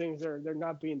simple things, they're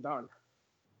not being done.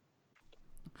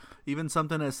 Even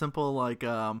something as simple like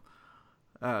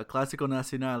Clásico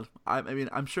Nacional. I mean,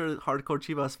 I'm sure hardcore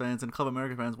Chivas fans and Club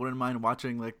America fans wouldn't mind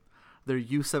watching like their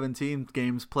U17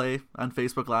 games play on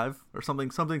Facebook Live or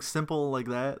something simple like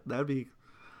that.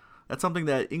 That's something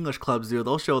that English clubs do.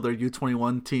 They'll show their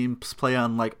U21 teams play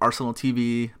on like Arsenal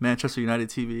TV, Manchester United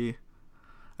TV.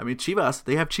 I mean, Chivas,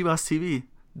 they have Chivas TV.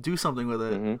 Do something with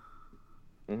it.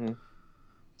 Mm-hmm. Mm-hmm. Yeah,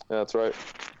 that's right.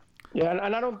 Yeah,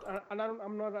 and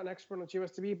I'm not an expert on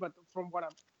Chivas TV, but from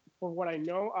what I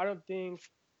know, I don't think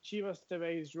Chivas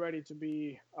TV is ready to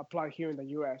be applied here in the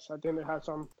U.S. I think they have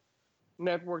some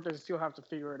network that still have to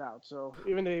figure it out. So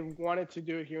even if they wanted to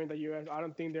do it here in the U.S., I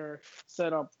don't think they're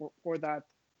set up for that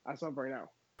as of right now.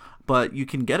 But you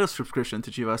can get a subscription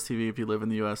to Chivas TV if you live in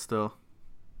the U.S. still.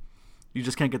 You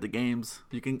just can't get the games.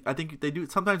 You can. I think they do.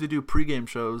 Sometimes they do pregame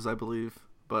shows, I believe.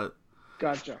 But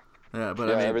gotcha. Yeah, but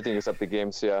yeah, I mean, everything except the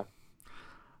games. Yeah.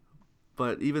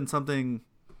 But even something,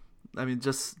 I mean,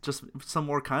 just some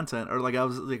more content, or like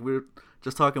we were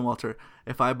just talking, Walter.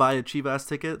 If I buy a Chivas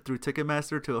ticket through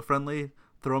Ticketmaster to a friendly,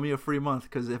 throw me a free month.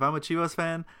 Because if I'm a Chivas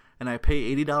fan and I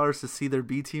pay $80 to see their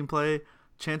B team play,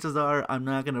 chances are I'm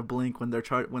not gonna blink when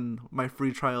when my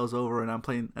free trial is over and I'm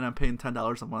paying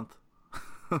 $10 a month.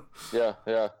 Yeah,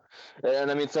 and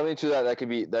I mean something to that could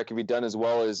be done as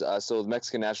well is so the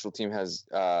Mexican national team has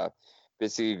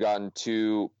basically gotten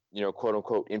two, quote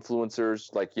unquote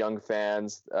influencers, like young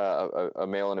fans, a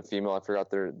male and a female. I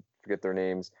forget their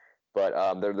names,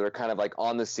 but they're kind of like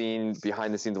on the scene,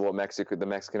 behind the scenes of what the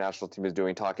Mexican national team is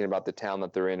doing, talking about the town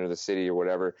that they're in or the city or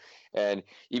whatever. And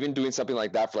even doing something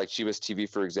like that for like Chivas TV,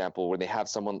 for example, where they have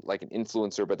someone like an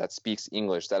influencer, but that speaks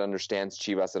English, that understands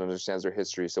Chivas, that understands their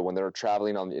history. So when they're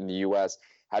traveling in the U.S.,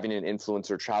 having an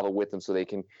influencer travel with them so they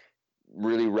can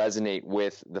really resonate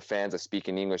with the fans that speak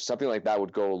in English, something like that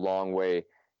would go a long way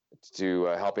to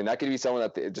helping. That could be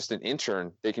someone just an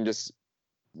intern. They can just,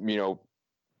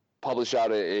 publish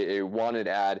out a wanted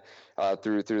ad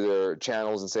through their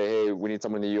channels and say, hey, we need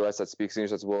someone in the U.S. that speaks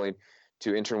English that's willing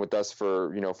to intern with us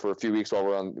for a few weeks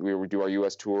while we do our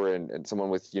U.S. tour, and someone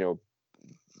with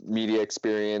media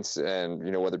experience and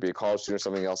whether it be a college student or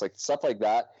something else, like stuff like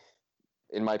that.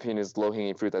 In my opinion, is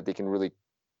low-hanging fruit that they can really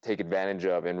take advantage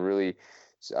of and really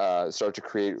start to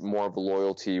create more of a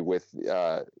loyalty with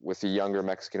the younger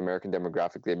Mexican American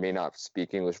demographic. They may not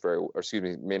speak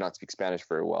may not speak Spanish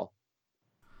very well.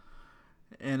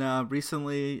 And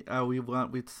recently, this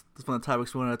is one of the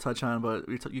topics we wanted to touch on, but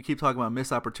you keep talking about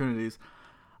missed opportunities.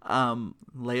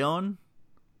 Leon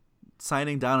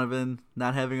signing Donovan,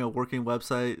 not having a working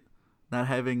website,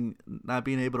 not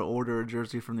being able to order a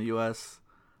jersey from the U.S.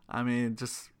 I mean,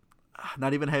 just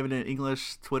not even having an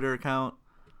English Twitter account.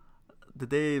 Did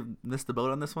they miss the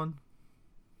boat on this one?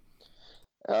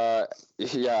 Yeah,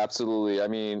 absolutely. I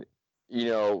mean,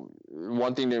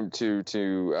 one thing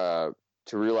to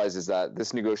realize is that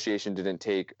this negotiation didn't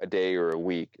take a day or a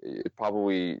week. It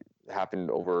probably happened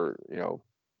over,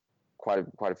 quite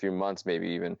a few months, maybe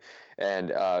even.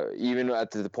 And even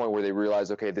at the point where they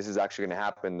realized, okay, this is actually going to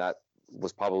happen, that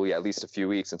was probably at least a few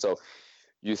weeks. And so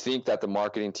you think that the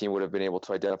marketing team would have been able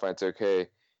to identify and say, okay,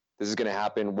 this is going to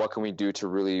happen. What can we do to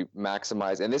really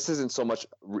maximize? And this isn't so much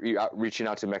reaching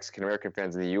out to Mexican American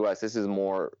fans in the U.S. This is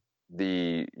more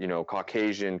the,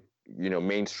 Caucasian,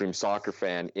 mainstream soccer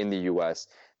fan in the U.S.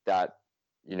 that,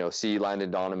 see Landon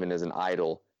Donovan as an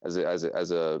idol, as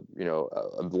a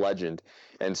legend.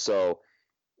 And so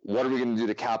what are we going to do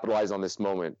to capitalize on this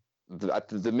moment? At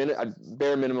the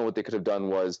bare minimum, what they could have done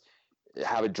was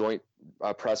have a joint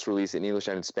press release in English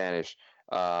and in Spanish.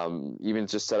 Even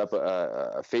just set up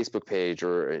a Facebook page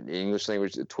or an English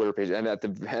language Twitter page,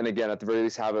 and again at the very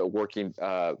least have a working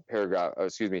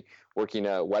working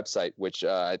website, which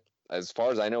as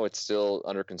far as I know, it's still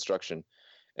under construction.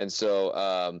 And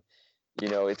so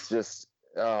it's just,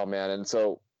 oh man. And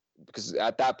so because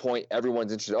at that point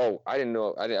everyone's interested. Oh, I didn't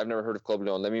know. I've never heard of Club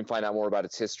Leon. Let me find out more about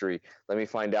its history. Let me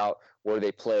find out where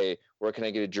they play. Where can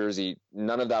I get a jersey?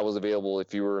 None of that was available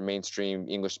if you were a mainstream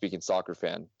English-speaking soccer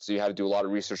fan. So you had to do a lot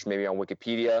of research, maybe on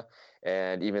Wikipedia,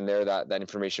 and even there, that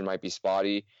information might be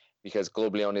spotty because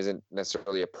Club Leon isn't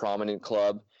necessarily a prominent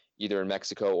club either in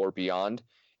Mexico or beyond.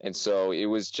 And so it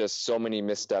was just so many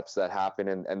missteps that happened,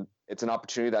 and it's an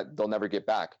opportunity that they'll never get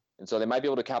back. And so they might be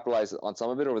able to capitalize on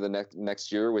some of it over the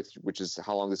next year, which is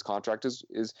how long this contract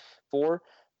is for.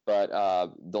 But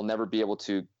they'll never be able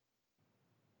to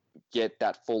get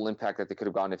that full impact that they could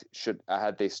have gotten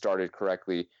had they started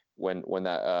correctly when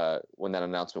that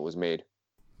announcement was made.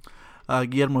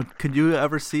 Guillermo, could you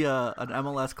ever see an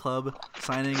MLS club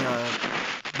signing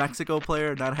Mexico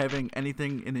player not having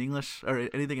anything in English or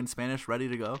anything in Spanish ready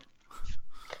to go.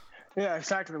 Yeah,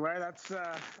 exactly, right. That's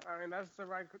the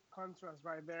right contrast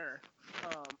right there.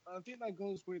 I think that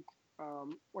goes with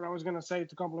what I was gonna say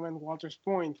to complement Walter's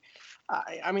point.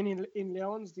 I mean, in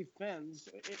Leon's defense,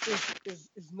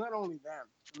 it's not only them.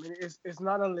 I mean, it's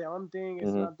not a Leon thing.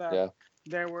 It's not that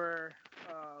they were,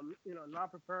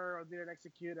 not prepared or didn't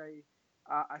execute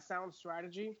a sound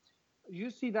strategy.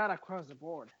 You see that across the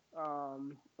board.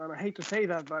 And I hate to say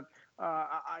that, but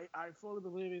I fully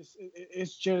believe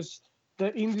it's just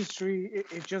the industry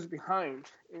is just behind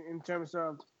in terms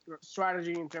of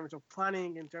strategy, in terms of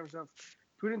planning, in terms of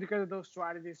putting together those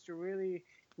strategies to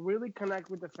really connect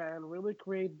with the fan, really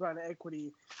create brand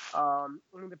equity.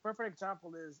 The perfect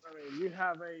example is, you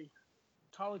have a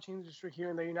college industry here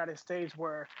in the United States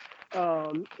where,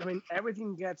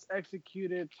 everything gets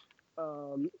executed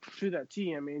to that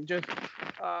T.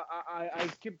 I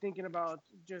keep thinking about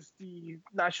just the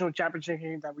national championship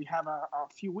game that we have a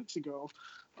few weeks ago.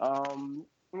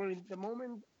 The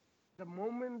moment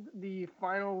the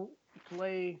final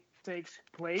play takes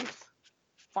place,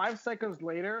 5 seconds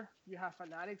later, you have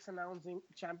Fanatics announcing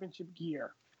championship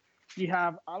gear. You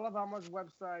have Alabama's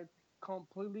website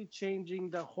completely changing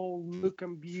the whole look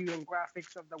and view and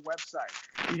graphics of the website.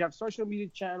 You have social media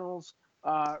channels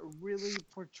really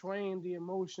portraying the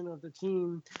emotion of the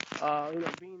team,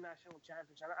 being national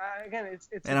champions. And again, it's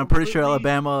and I'm pretty sure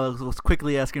Alabama was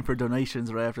quickly asking for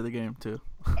donations right after the game too.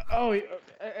 Exactly.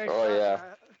 Oh yeah.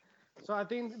 So I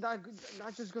think that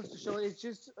just goes to show it's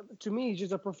just, to me, it's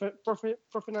just a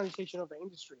professionalization of the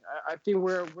industry. I think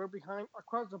we're behind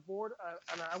across the board,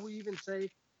 and I would even say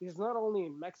it's not only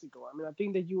in Mexico. I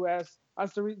think the U.S.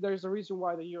 There's a reason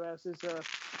why the U.S. is a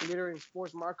leader in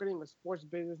sports marketing, the sports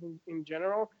business in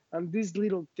general, and these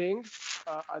little things,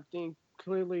 I think,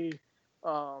 clearly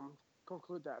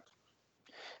conclude that.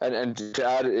 And to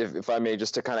add, if I may,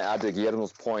 just to kind of add to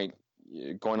Guillermo's point,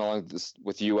 going along this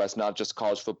with the U.S., not just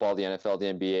college football, the NFL, the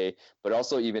NBA, but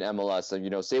also even MLS.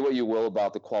 So, say what you will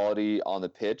about the quality on the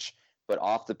pitch, but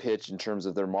off the pitch in terms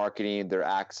of their marketing, their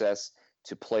access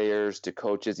to players, to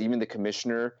coaches, even the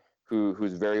commissioner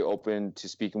who's very open to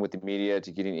speaking with the media,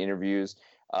 to getting interviews.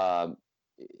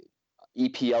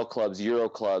 EPL clubs, Euro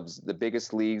clubs, the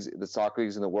biggest leagues, the soccer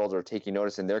leagues in the world are taking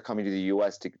notice, and they're coming to the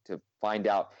U.S. to find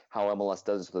out how MLS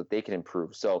does it so that they can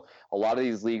improve. So a lot of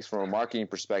these leagues, from a marketing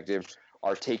perspective,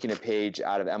 are taking a page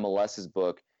out of MLS's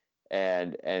book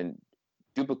and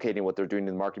duplicating what they're doing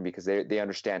in the marketing because they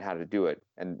understand how to do it,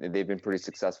 and they've been pretty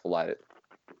successful at it.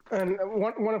 And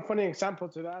one funny example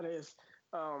to that is,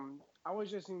 I was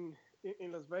just in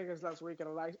Las Vegas last week at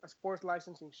a sports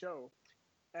licensing show,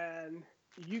 and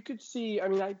you could see,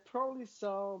 I probably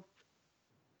saw,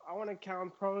 I want to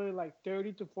count probably like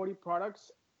 30 to 40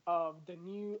 products of the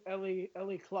new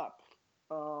LA club,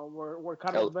 where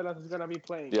Carlos Velas is going to be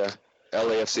playing. Yeah,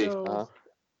 LAFC. So,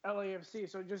 LAFC.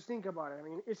 So just think about it.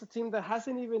 It's a team that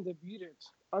hasn't even debuted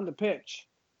on the pitch,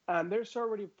 and there's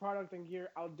already product and gear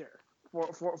out there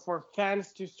for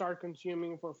fans to start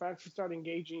consuming, for fans to start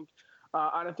engaging.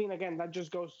 And I think, again, that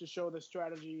just goes to show the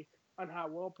strategy and how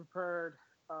well prepared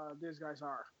these guys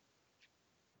are.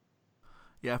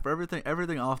 Yeah, for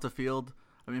everything off the field.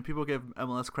 People give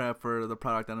MLS crap for the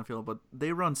product on the field, but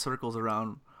they run circles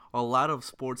around a lot of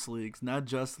sports leagues, not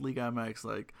just Liga MX.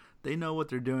 Like, they know what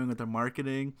they're doing with their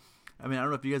marketing. I don't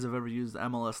know if you guys have ever used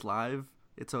MLS Live.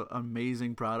 It's an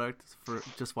amazing product for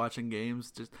just watching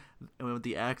games, just with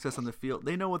the access on the field.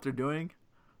 They know what they're doing,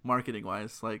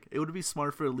 marketing-wise. Like, it would be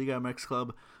smart for a Liga MX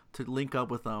club to link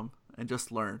up with them and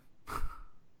just learn.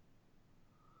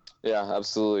 Yeah,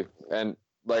 absolutely. And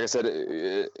like I said,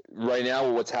 right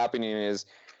now what's happening is,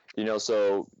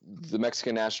 so the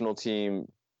Mexican national team,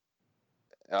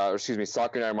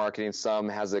 Soccer Night Marketing, some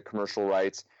has the commercial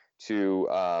rights to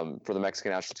for the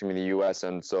Mexican national team in the U.S.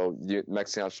 And so the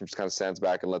Mexican national team just kind of stands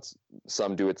back and lets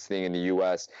some do its thing in the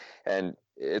U.S. And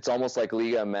it's almost like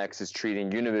Liga MX is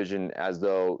treating Univision as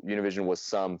though Univision was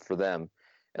some for them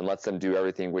and lets them do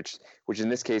everything, which in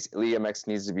this case, Liga MX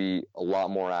needs to be a lot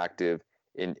more active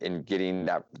in getting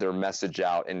their message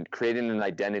out and creating an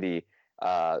identity.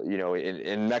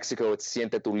 In Mexico, it's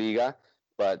Siente tu Liga,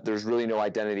 but there's really no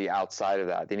identity outside of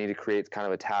that. They need to create kind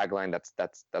of a tagline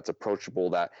that's approachable,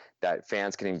 that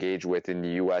fans can engage with in the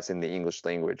U.S. in the English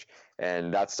language,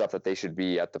 and that's stuff that they should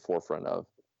be at the forefront of.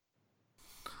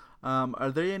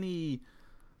 Are there any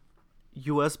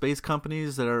U.S.-based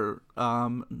companies that are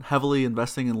heavily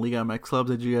investing in Liga MX clubs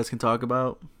that you guys can talk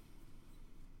about?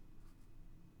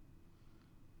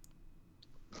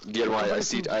 Guillermo,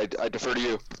 I defer to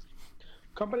you.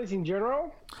 Companies in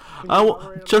general?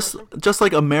 Just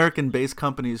like American-based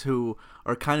companies who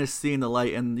are kind of seeing the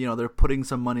light, and they're putting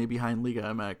some money behind Liga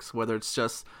MX, whether it's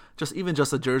just even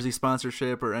just a jersey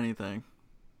sponsorship or anything.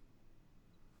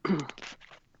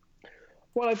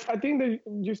 Well, I think that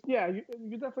you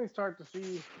definitely start to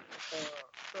see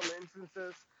some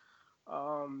instances.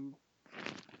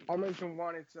 I'll mention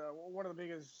one. It's one of the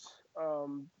biggest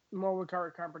mobile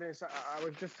car companies. I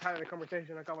was just having a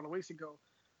conversation a couple of weeks ago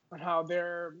on how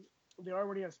they're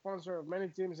already a sponsor of many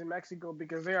teams in Mexico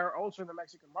because they are also in the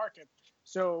Mexican market.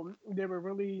 So they were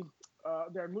really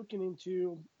they're looking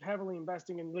into heavily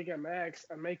investing in Liga MX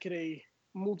and make it a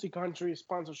multi-country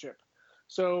sponsorship.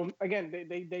 So again,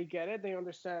 they get it. They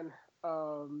understand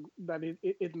that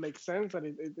it makes sense, that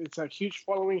it's a huge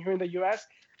following here in the U.S.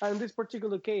 And in this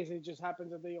particular case, it just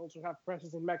happens that they also have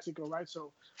presence in Mexico, right?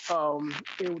 So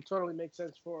it would totally make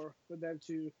sense for them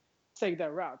to take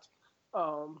that route.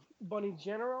 But in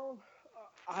general,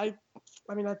 I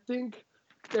think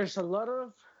there's a lot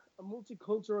of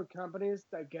multicultural companies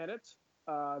that get it,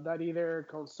 that either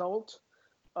consult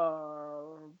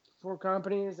for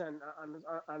companies and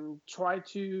try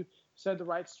to set the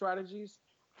right strategies.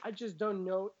 I just don't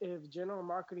know if general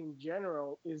marketing in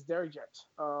general is there yet.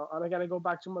 And I gotta go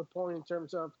back to my point in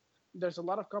terms of there's a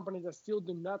lot of companies that still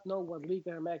do not know what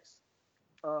Liga MX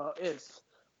is.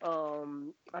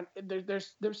 And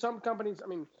there's some companies.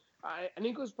 And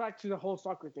it goes back to the whole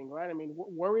soccer thing, right?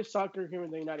 Where is soccer here in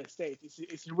the United States?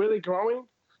 Is it really growing?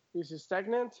 Is it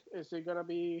stagnant? Is it gonna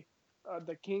be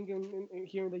the king in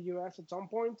here in the U.S. at some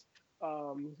point?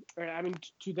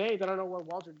 Today, I don't know what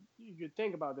Walter you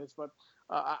think about this, but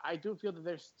I do feel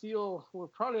that we're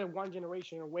probably one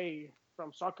generation away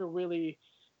from soccer really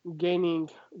gaining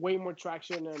way more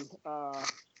traction and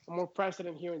more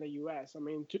precedent here in the U.S.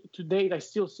 To date, I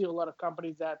still see a lot of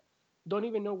companies that don't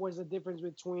even know what's the difference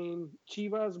between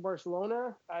Chivas,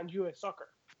 Barcelona, and U.S. soccer.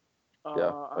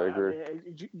 Yeah, I agree.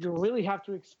 You really have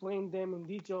to explain them in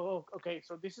detail. Oh, okay,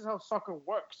 so this is how soccer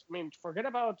works. Forget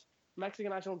about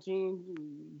Mexican national team,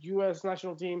 U.S.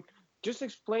 national team. Just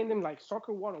explain them like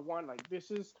soccer 101. Like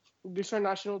these are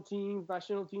national teams.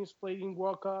 National teams playing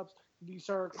World Cups. These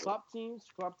are club teams.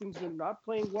 Club teams are not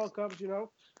playing World Cups.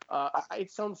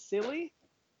 It sounds silly,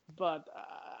 but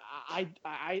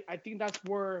I think that's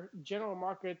where general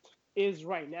market is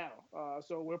right now.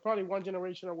 So we're probably one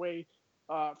generation away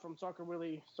from soccer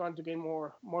really starting to gain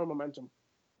more momentum.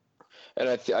 And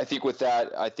I think with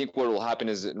that, I think what will happen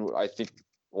is, I think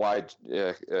why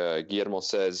Guillermo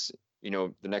says,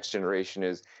 the next generation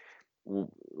is,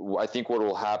 I think what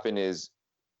will happen is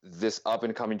this up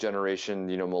and coming generation,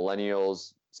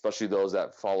 millennials, especially those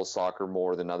that follow soccer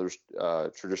more than other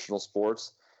traditional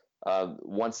sports,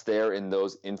 once they're in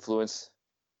those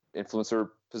influencer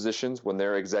positions, when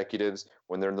they're executives,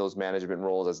 when they're in those management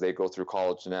roles as they go through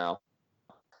college now,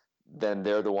 then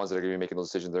they're the ones that are going to be making those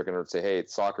decisions. They're going to say, hey,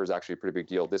 soccer is actually a pretty big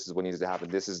deal. This is what needs to happen.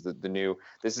 This is the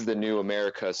new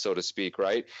America, so to speak,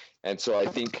 right? And so I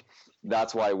think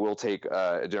that's why we'll take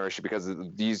a generation, because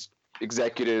these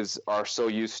executives are so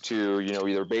used to,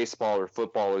 either baseball or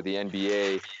football or the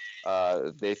NBA.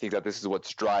 They think that this is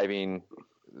what's driving,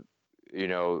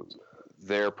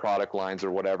 their product lines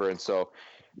or whatever. And so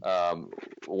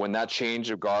when that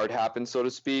change of guard happens, so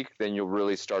to speak, then you'll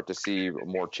really start to see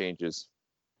more changes.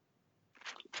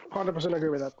 100% agree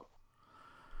with that.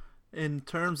 In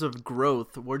terms of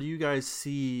growth, where do you guys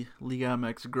see Liga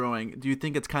MX growing? Do you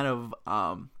think it's kind of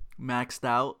maxed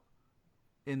out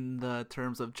in the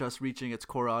terms of just reaching its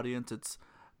core audience? It's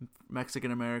Mexican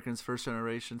Americans, first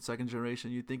generation, second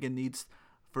generation. You think it needs,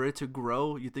 for it to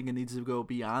grow, you think it needs to go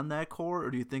beyond that core,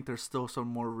 or do you think there's still some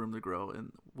more room to grow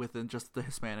within just the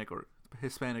Hispanic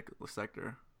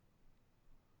sector?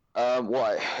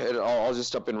 Well, I'll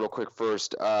just jump in real quick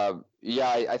first.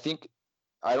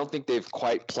 I don't think they've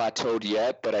quite plateaued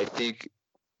yet, but I think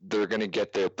they're going to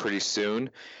get there pretty soon.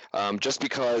 Just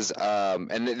because,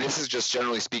 and this is just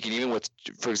generally speaking, even with,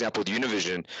 for example, with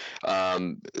Univision,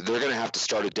 they're going to have to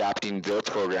start adapting their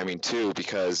programming too,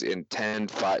 because in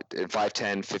 5,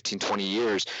 10, 15, 20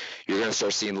 years, you're going to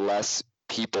start seeing less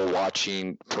people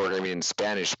watching programming in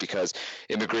Spanish because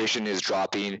immigration is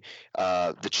dropping.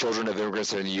 The children of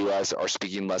immigrants in the U.S. are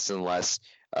speaking less and less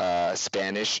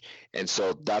Spanish, and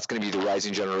so that's going to be the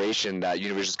rising generation that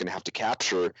Univision is going to have to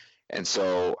capture. And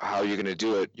so how are you going to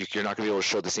do it? You're not going to be able to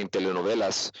show the same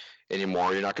telenovelas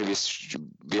anymore. You're not going to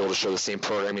be able to show the same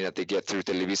programming that they get through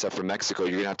Televisa from Mexico.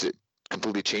 You're going to have to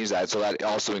completely change that. So that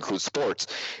also includes sports.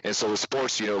 And so with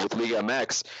sports, with Liga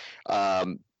MX,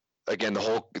 again, the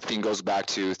whole thing goes back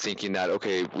to thinking that,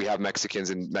 okay, we have Mexicans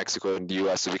in Mexico and the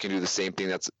U.S., so we can do the same thing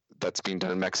that's that's being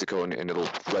done in Mexico, and it'll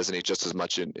resonate just as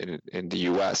much in the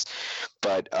U.S.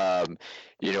 But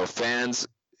fans,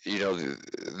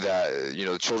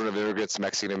 the children of immigrants,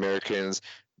 Mexican Americans,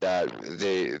 that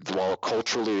while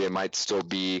culturally they might still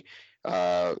be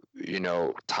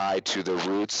tied to the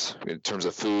roots in terms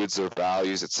of foods or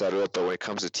values, etc. But when it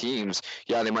comes to teams,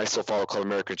 yeah, they might still follow Club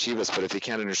America Chivas, but if they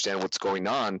can't understand what's going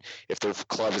on, if their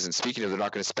club isn't speaking to them, they're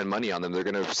not going to spend money on them. They're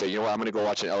going to say, I'm going to go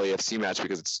watch an LAFC match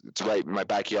because it's right in my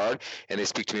backyard, and they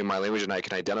speak to me in my language, and I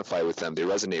can identify with them. They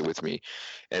resonate with me,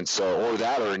 and so, or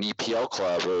that, or an EPL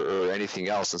club, or anything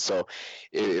else. And so,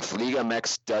 if Liga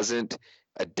MX doesn't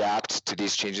adapt to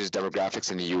these changes demographics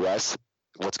in the U.S.,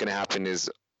 what's going to happen is,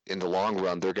 in the long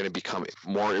run, they're going to become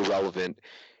more irrelevant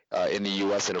in the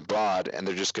U.S. and abroad, and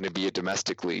they're just going to be a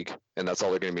domestic league, and that's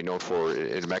all they're going to be known for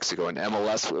in Mexico. And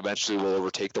MLS eventually will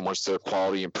overtake them once their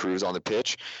quality improves on the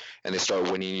pitch, and they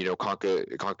start winning,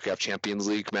 CONCACAF Champions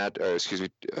League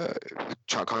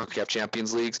CONCACAF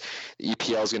Champions Leagues. The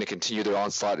EPL is going to continue their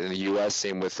onslaught in the U.S.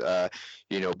 Same with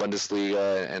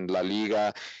Bundesliga and La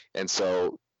Liga, and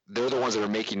so they're the ones that are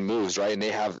making moves, right? And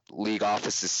they have league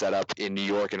offices set up in New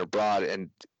York and abroad, and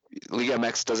Liga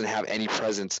MX doesn't have any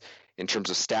presence in terms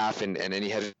of staff and any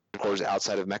headquarters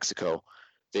outside of Mexico.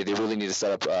 They really need to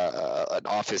set up an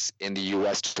office in the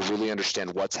U.S. to really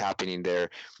understand what's happening there,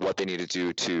 what they need to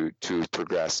do to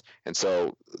progress. And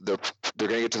so they're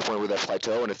going to get to the point where they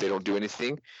plateau, and if they don't do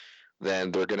anything,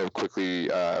 then they're going to quickly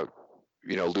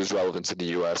lose relevance in the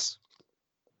U.S.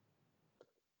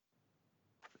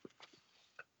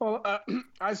 Well,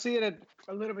 I see it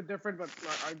a little bit different, but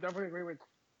I definitely agree with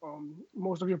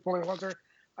most of your point, Walter.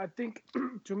 I think,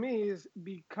 to me, is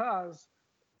because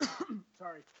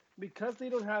because they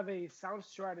don't have a sound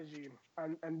strategy,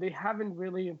 and they haven't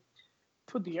really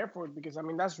put the effort. Because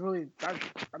that's really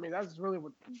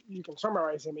what you can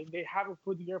summarize. They haven't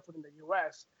put the effort in the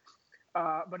U.S.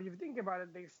 But if you think about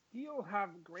it, they still have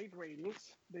great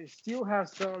ratings. They still have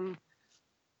some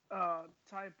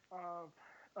type of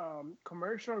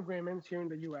commercial agreements here in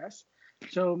the U.S.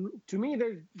 So to me,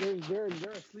 they're a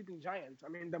sleeping giant.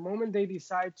 The moment they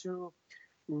decide to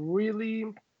really,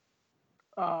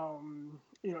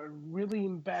 really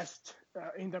invest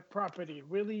in the property,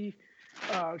 really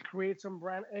create some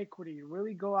brand equity,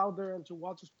 really go out there and, to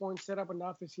Walter's point, set up an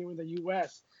office here in the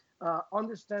U.S.,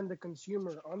 understand the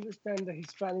consumer, understand the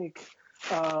Hispanic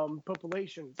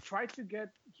population, try to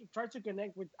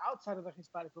connect with outside of the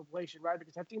Hispanic population, right?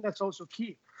 Because I think that's also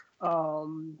key.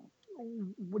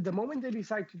 The moment they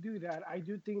decide to do that, I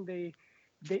do think that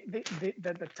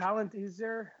the talent is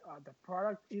there, the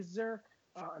product is there,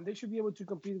 and they should be able to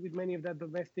compete with many of the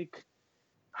domestic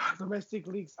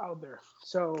leagues out there.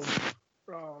 So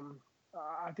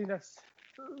I think that's,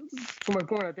 to my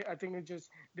point. I think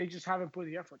they just haven't put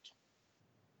the effort.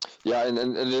 Yeah,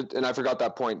 and I forgot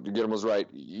that point. Guillermo's right.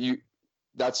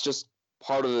 That's just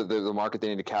part of the market they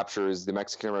need to capture is the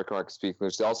Mexican American market speaking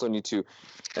English. They also need to,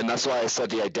 and that's why I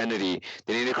said the identity.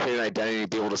 They need to create an identity,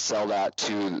 be able to sell that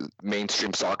to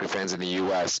mainstream soccer fans in the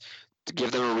U.S., to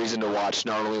give them a reason to watch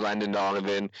not only Landon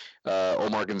Donovan,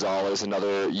 Omar Gonzalez, and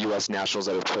other U.S. nationals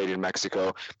that have played in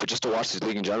Mexico, but just to watch this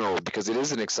league in general, because it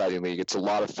is an exciting league. It's a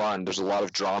lot of fun. There's a lot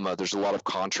of drama. There's a lot of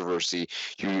controversy.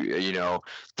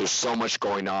 There's so much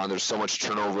going on. There's so much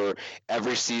turnover.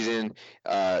 Every season,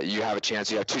 you have a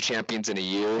chance. You have two champions in a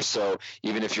year, so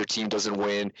even if your team doesn't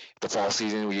win the fall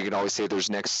season, you can always say there's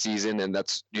next season, and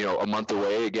that's a month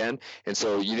away again. And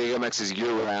so Liga MX is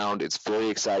year-round. It's very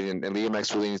exciting, and Liga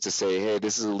MX really needs to say, hey,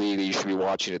 this is a league that you should be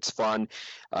watching. It's fun.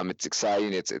 It's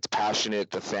exciting. It's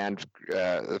passionate. The fan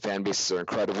bases are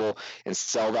incredible, and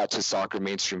sell that to soccer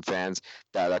mainstream fans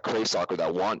that crave soccer,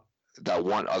 that want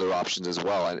other options as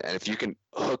well. And if you can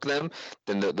hook them,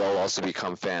 then they'll also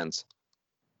become fans.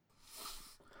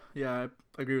 Yeah,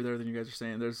 I agree with everything you guys are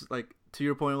saying. There's, like, to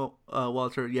your point,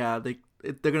 Walter. Yeah,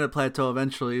 they're gonna plateau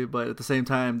eventually, but at the same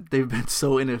time, they've been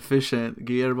so inefficient.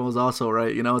 Guillermo's also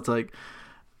right. It's like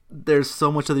there's so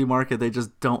much of the market they just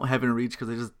haven't reached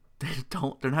because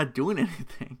they're not doing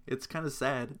anything. It's kind of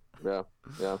sad. Yeah.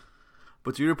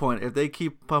 But to your point, if they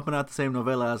keep pumping out the same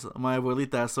novelas, my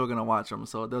abuelita is still gonna watch them,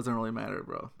 so it doesn't really matter,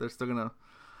 bro. They're still gonna.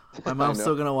 My mom's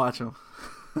still gonna watch them.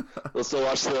 We'll still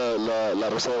watch the La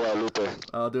Rosa de Guadalupe.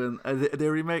 Oh, dude, if they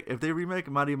remake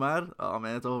Marimar, oh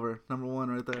man, it's over. Number one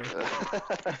right there.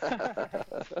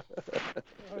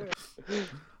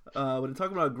 When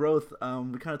talking about growth, we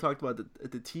kind of talked about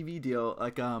the TV deal.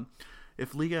 Like,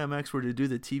 if Liga MX were to do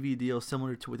the TV deal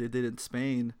similar to what they did in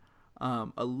Spain,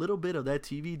 a little bit of that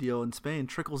TV deal in Spain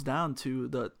trickles down to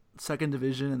the second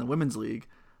division and the women's league.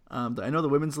 I know the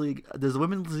women's league. Does the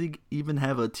women's league even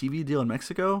have a TV deal in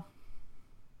Mexico?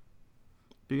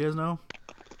 Do you guys know?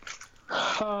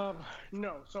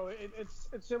 No. So it's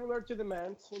similar to the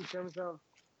men's in terms of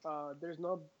there's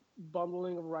no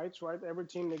bundling of rights, right? Every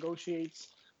team negotiates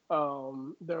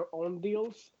their own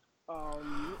deals.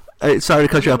 Hey, sorry to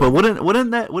cut you off, but Similar.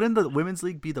 wouldn't the women's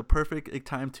league be the perfect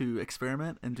time to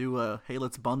experiment and do a hey,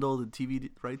 let's bundle the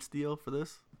TV rights deal for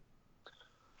this?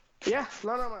 Yeah,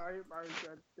 no.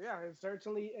 Yeah, it's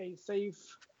certainly a safe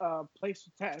place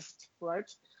to test, right?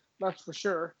 That's for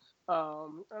sure.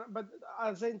 But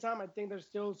at the same time, I think there's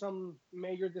still some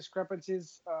major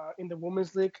discrepancies in the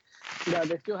women's league that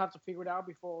they still have to figure it out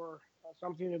before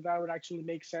something like that would actually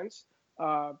make sense.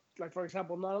 Like for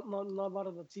example, not a lot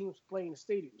of the teams play in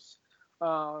stadiums.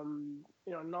 Not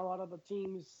a lot of the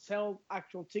teams sell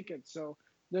actual tickets. So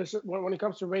there's when it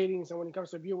comes to ratings and when it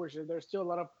comes to viewership, there's still a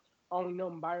lot of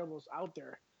unknown variables out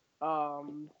there.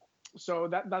 Um, so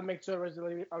that makes it a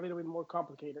little bit more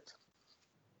complicated.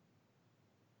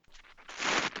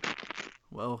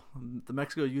 Well, the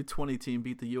Mexico U20 team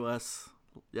beat the U.S.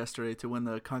 yesterday to win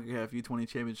the CONCACAF U20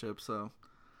 championship. So,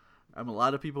 a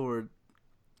lot of people were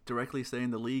directly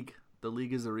saying the league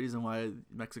is the reason why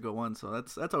Mexico won. So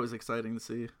that's always exciting to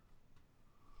see.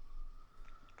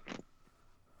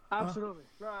 Absolutely.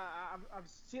 No, I've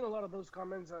seen a lot of those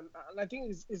comments, and I think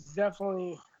it's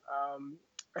definitely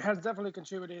it has definitely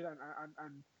contributed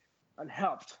and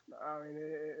helped. I mean,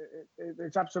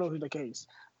 it's absolutely the case.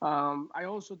 I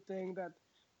also think that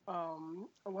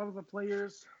a lot of the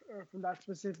players from that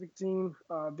specific team,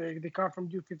 they come from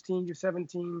U15,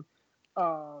 U17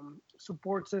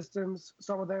 support systems.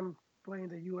 Some of them play in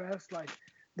the U.S. Like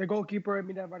the goalkeeper,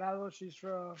 Emilia Alvarado, she's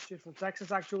from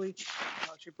Texas actually.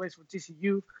 She plays for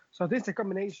TCU. So I think it's a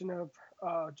combination of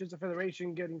just the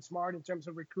federation getting smart in terms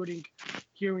of recruiting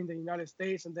here in the United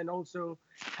States, and then also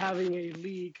having a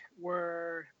league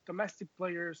where domestic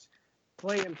players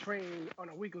play and train on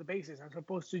a weekly basis as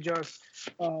opposed to just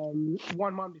 1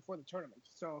 month before the tournament.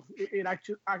 So it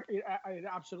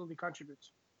absolutely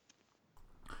contributes.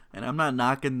 And I'm not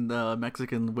knocking the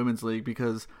Mexican women's league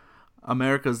because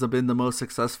America's been the most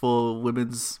successful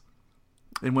women's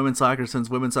soccer since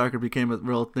women's soccer became a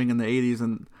real thing in the 80s,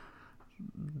 and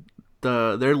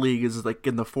their league is like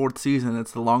in the 4th season.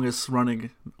 It's the longest running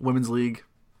women's league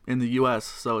in the U.S.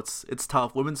 So it's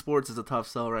tough. Women's sports is a tough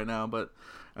sell right now, but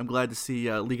I'm glad to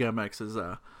see Liga MX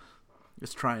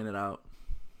is trying it out.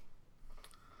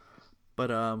 But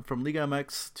from Liga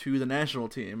MX to the national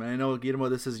team, and I know Guillermo,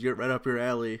 this is right up your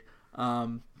alley.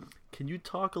 Can you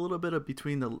talk a little bit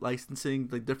between the licensing,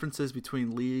 the differences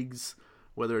between leagues,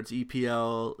 whether it's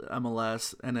EPL,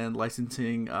 MLS, and then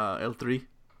licensing L3?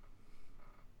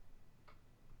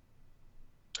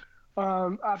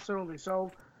 Absolutely.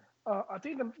 So I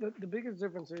think the biggest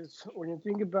difference is when you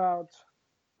think about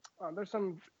there's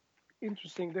some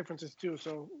interesting differences too.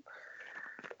 So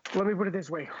let me put it this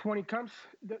way: when it comes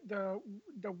the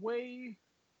way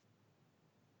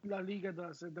La Liga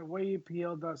does it, the way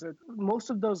EPL does it, most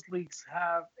of those leagues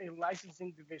have a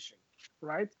licensing division,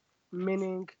 right?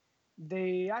 Meaning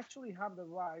they actually have the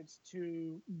rights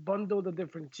to bundle the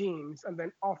different teams and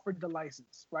then offer the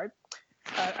license, right?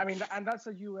 I mean, and that's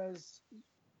a US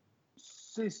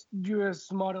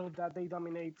model that they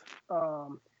dominate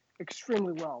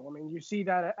extremely well. I mean, you see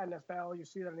that at NFL, you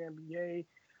see that in the NBA,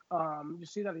 you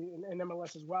see that in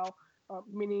MLS as well.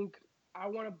 Meaning, I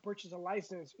want to purchase a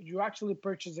license. You actually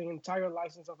purchase the entire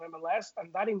license of MLS,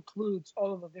 and that includes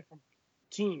all of the different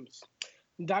teams.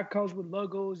 That comes with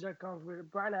logos, that comes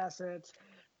with brand assets.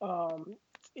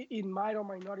 It might or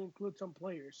might not include some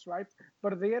players, right?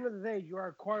 But at the end of the day, you are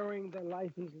acquiring the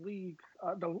license league,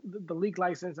 the league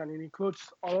license, and it includes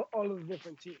all of the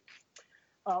different teams.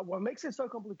 What makes it so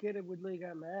complicated with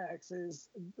Liga MX is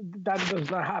that does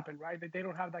not happen, right? That they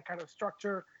don't have that kind of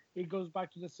structure. It goes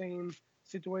back to the same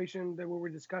situation that we were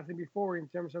discussing before in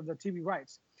terms of the TV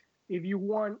rights. If you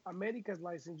want America's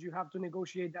license, you have to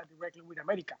negotiate that directly with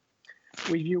America.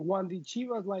 If you want the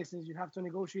Chivas license, you have to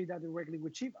negotiate that directly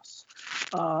with Chivas,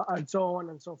 and so on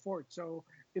and so forth. So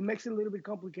it makes it a little bit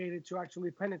complicated to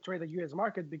actually penetrate the U.S.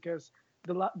 market because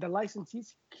the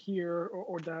licensees here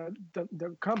or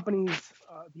the companies,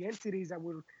 the entities that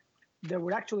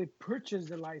would actually purchase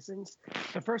the license,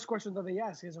 the first question that they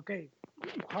ask is, okay,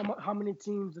 how many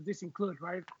teams does this include,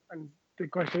 right? And the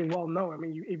question is, well, no. I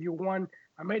mean, if you want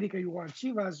America, you want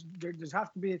Chivas, there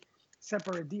have to be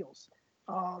separate deals.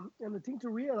 And the thing to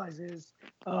realize is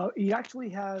it actually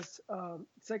has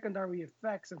secondary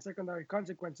effects and secondary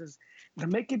consequences that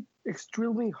make it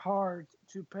extremely hard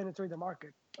to penetrate the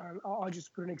market. I'll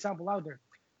just put an example out there.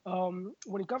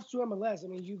 When it comes to MLS, I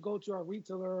mean, you go to a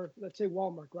retailer, let's say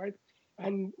Walmart, right?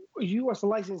 And you as a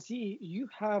licensee, you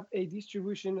have a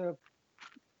distribution of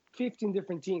 15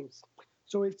 different teams.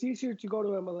 So it's easier to go to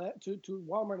MLS, to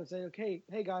Walmart and say, okay,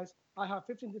 hey guys, I have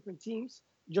 15 different teams.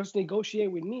 Just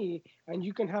negotiate with me, and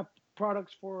you can have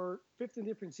products for 15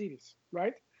 different cities,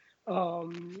 right?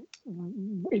 Um,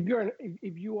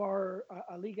 if you are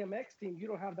a League MX team, you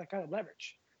don't have that kind of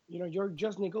leverage. You're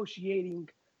just negotiating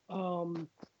um,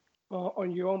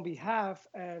 on your own behalf,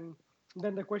 and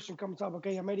then the question comes up: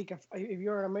 okay, America, if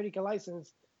you're an America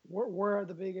license, where are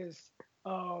the biggest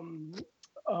um,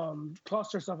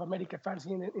 clusters of America fans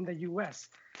in the U.S.?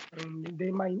 And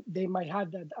they might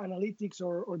have that analytics,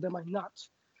 or they might not.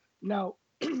 Now,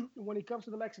 when it comes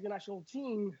to the Mexican national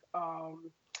team,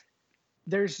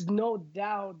 there's no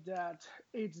doubt that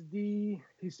it's the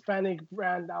Hispanic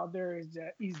brand out there,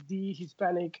 is the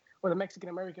Hispanic or the Mexican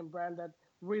American brand that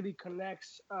really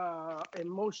connects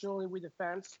emotionally with the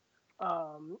fans.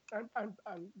 And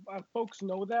folks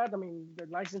know that. I mean, the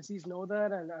licensees know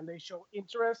that, and they show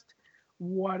interest.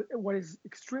 What is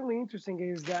extremely interesting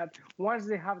is that once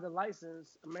they have the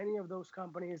license, many of those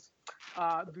companies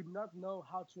do not know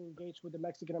how to engage with the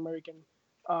Mexican American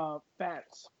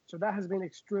fans. So that has been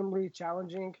extremely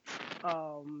challenging.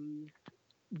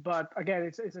 But again,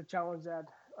 it's a challenge that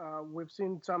we've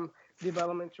seen some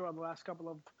development throughout the last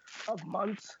couple of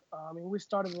months. I mean, we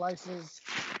started the license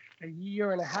a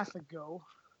year and a half ago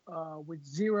with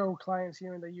 0 clients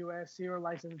here in the U.S., 0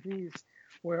 licensees.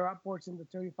 We're upwards in the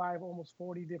 35, almost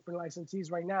 40 different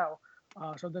licensees right now.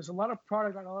 So there's a lot of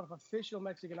product and a lot of official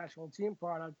Mexican national team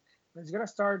product that's going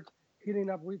to start hitting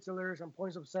up retailers and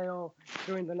points of sale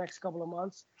during the next couple of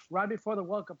months, right before the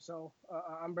World Cup. So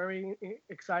I'm very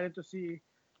excited to see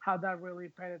how that really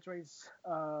penetrates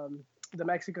the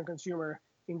Mexican consumer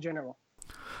in general.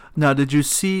 Now, did you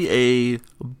see a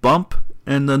bump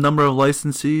in the number of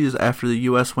licensees after the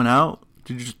U.S. went out?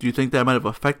 Do you think that might have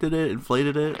affected it,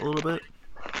 inflated it a little bit?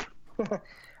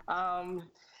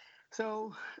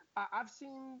 So I've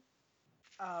seen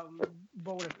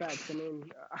both effects. I mean,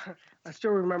 I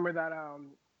still remember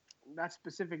that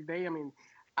specific day. I mean,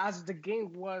 as the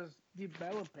game was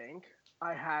developing,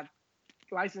 I had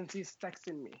licensees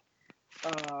texting me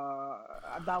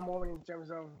at that moment in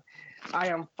terms of I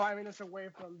am 5 minutes away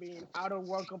from being out of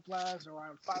World Cup plans, or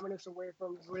I'm 5 minutes away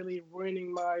from really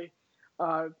ruining my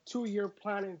 2-year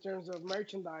plan in terms of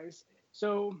merchandise.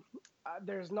 So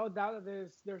there's no doubt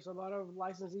that there's a lot of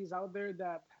licensees out there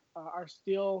that are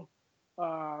still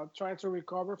trying to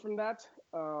recover from that.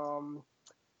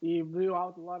 He blew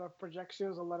out a lot of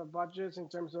projections, a lot of budgets in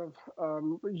terms of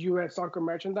U.S. soccer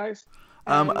merchandise.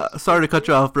 Sorry to cut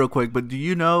you off real quick, but do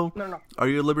you know? No. Are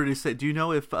you at liberty to say? Do you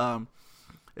know if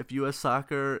U.S.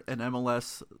 soccer and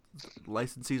MLS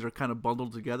licensees are kind of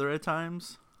bundled together at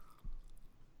times?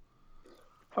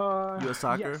 U.S.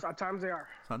 soccer? Yes, at times they are.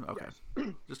 Okay,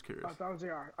 yes. Just curious. At times they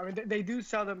are. I mean, they do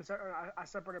sell them as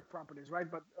separate properties, right?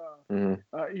 But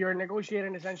you're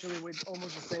negotiating essentially with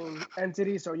almost the same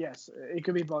entity, so yes, it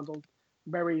could be bundled.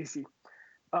 Very easy.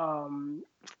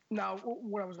 Now,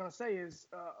 what I was going to say is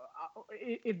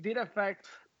it did affect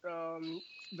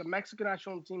the Mexican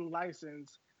national team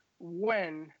license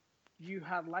when you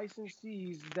had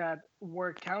licensees that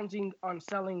were counting on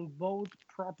selling both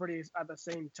properties at the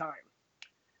same time.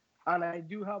 And I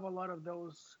do have a lot of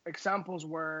those examples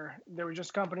where there were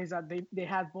just companies that they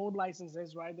had both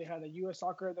licenses, right? They had the U.S.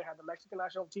 soccer, they had the Mexican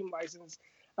national team license,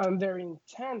 and their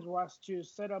intent was to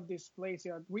set up displays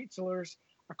at retailers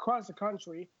across the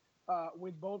country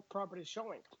with both properties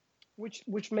showing,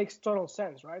 which makes total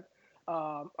sense, right?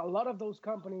 A lot of those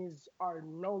companies are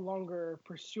no longer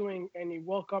pursuing any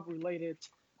World Cup related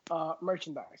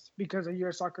merchandise because the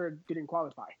U.S. soccer didn't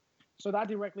qualify. So that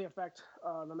directly affects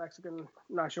the Mexican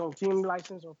national team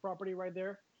license or property right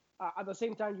there. At the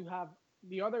same time, you have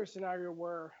the other scenario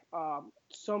where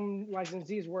some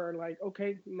licensees were like,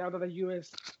 okay, now that the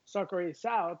U.S. soccer is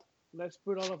out, let's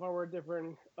put all of our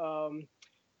different, all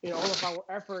of our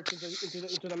efforts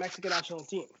into the Mexican national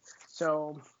team.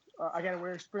 So again,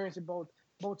 we're experiencing both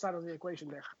sides of the equation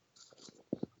there.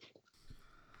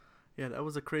 Yeah, that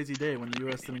was a crazy day when the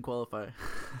U.S. didn't qualify.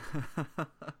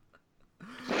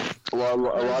 A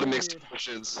lot of mixed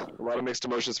emotions. A lot of mixed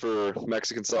emotions for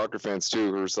Mexican soccer fans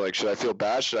too. Who's like, should I feel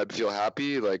bad? Should I feel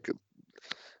happy? Like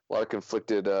a lot of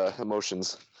conflicted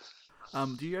emotions.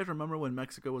 Do you guys remember when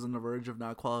Mexico was on the verge of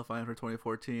not qualifying for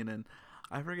 2014? And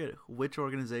I forget which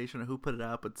organization or who put it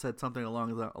out, but said something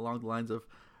along the lines of,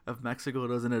 if Mexico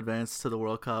doesn't advance to the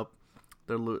World Cup,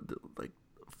 they're like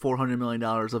 $400 million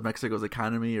of Mexico's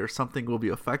economy or something will be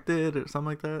affected or something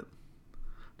like that. Do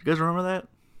you guys remember that?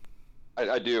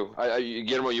 I do.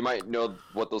 Guillermo, you might know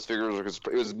what those figures are because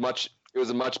it was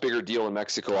a much bigger deal in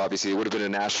Mexico. Obviously, it would have been a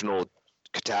national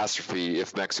catastrophe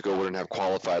if Mexico wouldn't have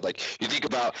qualified. Like you think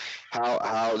about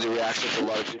how the reaction for a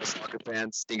lot of soccer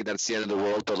fans thinking that it's the end of the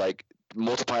world, but like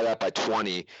multiply that by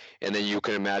 20, and then you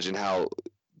can imagine how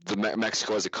the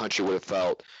Mexico as a country would have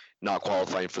felt not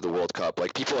qualifying for the World Cup.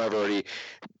 Like people have already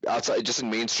outside just in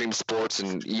mainstream sports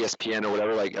and ESPN or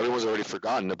whatever, like everyone's already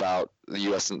forgotten about the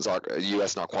US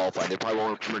not qualifying. They probably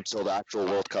won't remember until the actual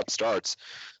World Cup starts.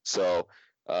 So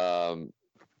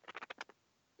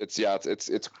it's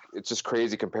just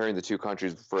crazy comparing the two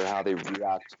countries for how they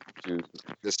react to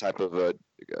this type of a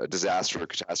disaster or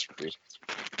catastrophe.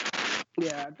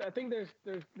 Yeah, I think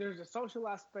there's a social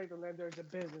aspect and then there's a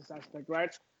business aspect,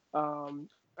 right?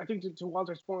 I think to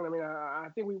Walter's point, I mean, I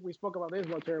think we spoke about this,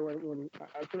 Walter, when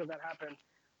as soon as that happened.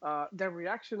 The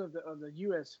reaction of the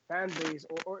U.S. fan base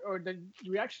or the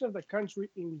reaction of the country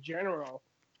in general,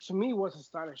 to me, was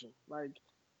astonishing. Like,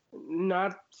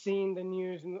 not seeing the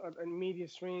news and media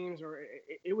streams, or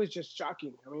it was just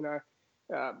shocking. I mean,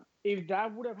 if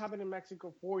that would have happened in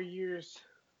Mexico 4 years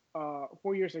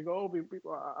ago,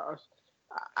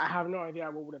 I have no idea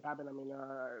what would have happened. I mean,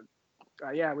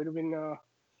 yeah, it would have been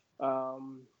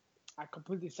a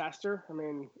complete disaster. I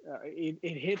mean,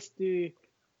 it hits the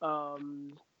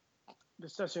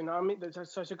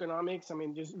socioeconomics. I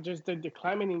mean, just the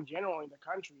climate in general in the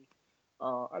country.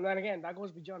 And then again, that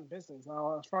goes beyond business.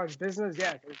 Now, as far as business,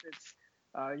 yeah, it's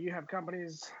you have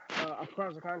companies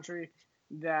across the country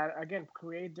that again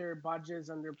create their budgets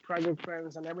and their project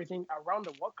plans and everything around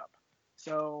the World Cup.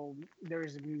 So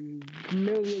there's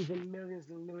millions and millions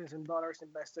and millions of dollars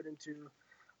invested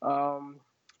um,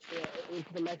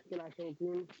 into the Mexican national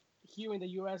team here in the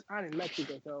U.S. and in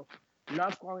Mexico. So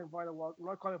not qualifying for the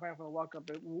World Cup,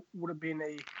 it would have been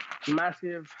a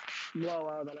massive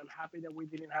blowout, and I'm happy that we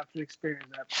didn't have to experience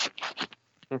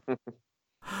that.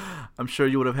 I'm sure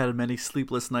you would have had many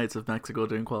sleepless nights if Mexico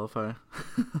didn't qualify.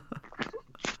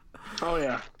 Oh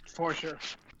yeah, for sure.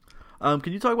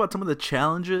 Can you talk about some of the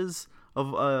challenges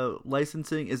of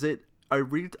licensing? Is it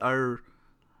are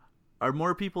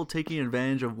more people taking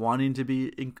advantage of wanting to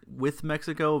be with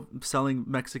Mexico, selling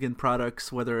Mexican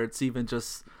products, whether it's even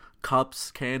just cups,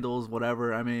 candles,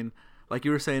 whatever? I mean, like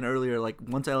you were saying earlier, like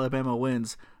once Alabama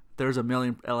wins, there's a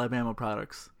million Alabama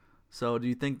products. So do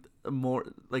you think more,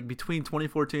 like between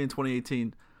 2014 and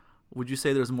 2018, would you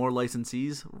say there's more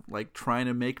licensees like trying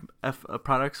to make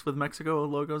products with Mexico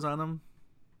logos on them?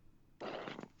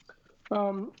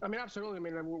 I mean, absolutely. I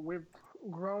mean, we've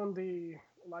grown the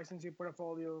licensing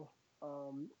portfolio,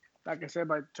 like I said,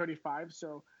 by 35.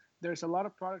 So there's a lot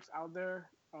of products out there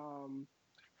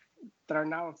that are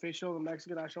now official. The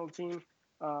Mexican national team.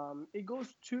 It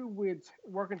goes too with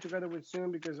working together with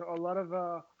Zoom because a lot of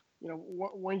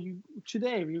when if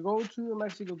you go to a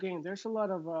Mexico game, there's a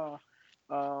lot of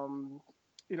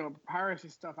piracy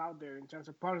stuff out there in terms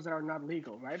of products that are not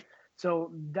legal, right?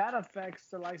 So that affects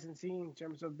the licensing in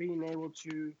terms of being able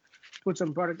to put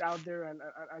some product out there and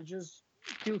just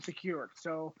feel secure.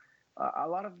 So a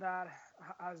lot of that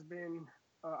has been,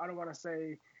 I don't want to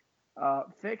say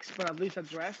fixed, but at least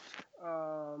addressed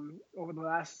over the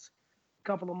last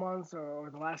couple of months or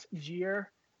the last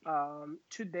year.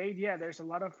 To date, yeah, there's a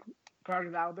lot of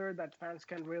product out there that fans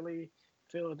can really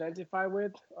feel identified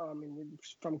with.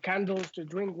 From candles to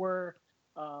drinkware,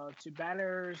 to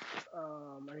banners,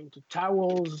 to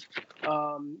towels.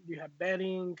 You have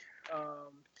bedding.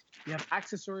 You have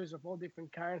accessories of all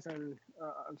different kinds and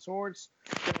sorts.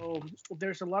 So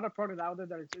there's a lot of product out there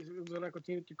that is going to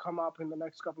continue to come up in the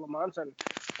next couple of months, and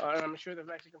I'm sure the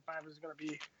Mexican fan is going to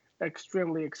be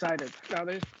extremely excited. Now,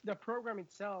 there's the program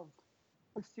itself.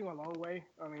 It's still a long way.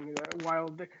 I mean,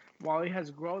 while it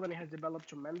has grown and it has developed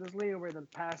tremendously over the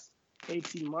past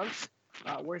 18 months,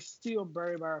 we're still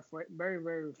very, very,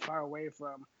 very far away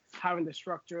from having the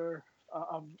structure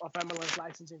of MLS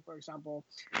licensing, for example,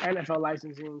 NFL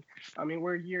licensing. I mean,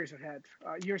 we're years ahead,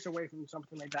 years away from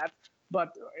something like that.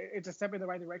 But it's a step in the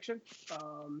right direction.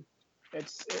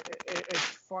 It's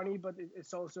funny, but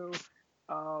it's also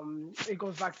it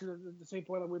goes back to the same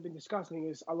point that we've been discussing.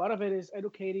 Is a lot of it is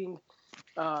educating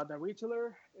the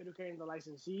retailer, educating the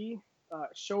licensee,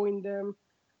 showing them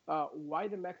why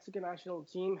the Mexican national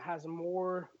team has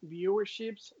more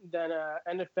viewerships than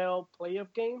an NFL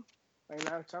playoff game. I mean,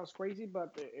 that sounds crazy,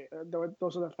 but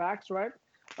those are the facts, right?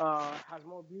 Has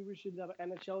more viewership than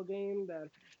an NHL game, than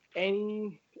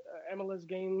any MLS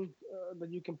game that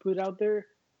you can put out there.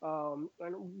 And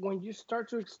when you start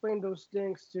to explain those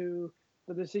things to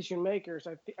the decision makers,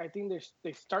 I think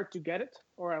they start to get it,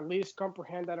 or at least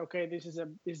comprehend that okay, this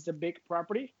is a big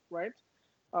property, right?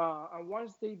 And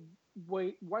once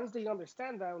they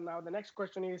understand that, now the next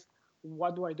question is,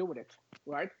 what do I do with it,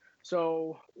 right?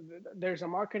 So there's a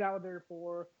market out there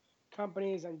for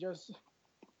companies and just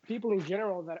people in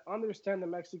general that understand the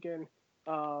Mexican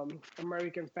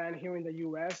American fan here in the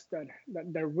U.S. that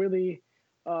really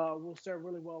will serve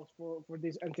really well for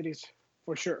these entities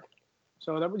for sure.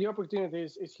 So the opportunity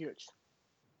is huge.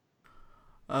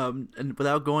 And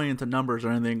without going into numbers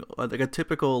or anything, like a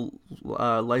typical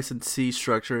licensee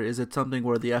structure, is it something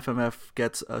where the FMF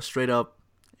gets a straight up,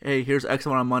 hey, here's X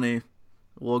amount of money,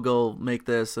 we'll go make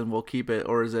this and we'll keep it,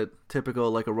 or is it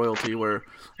typical like a royalty where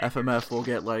FMF will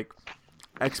get like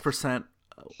X%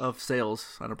 of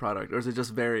sales on a product, or does it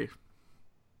just vary?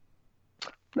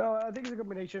 No, I think it's a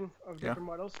combination of different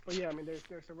models. But yeah, I mean,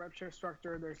 there's a rev share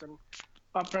structure, there's an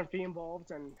upfront fee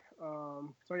involved, and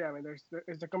so yeah, I mean,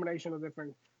 there's a combination of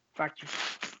different factors.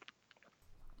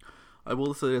 I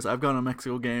will say this: I've gone to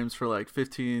Mexico games for like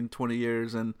 15, 20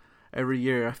 years, and every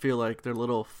year I feel like their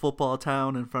little football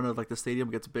town in front of like the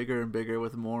stadium gets bigger and bigger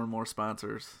with more and more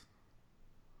sponsors.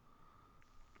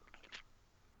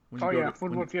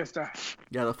 Football Fiesta.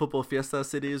 Yeah, the football Fiesta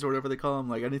cities or whatever they call them.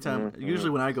 Like anytime, usually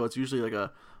when I go, it's usually like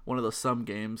one of those some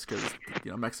games because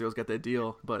Mexico's got that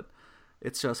deal. But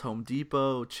it's just Home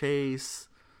Depot, Chase,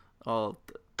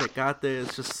 Tecate.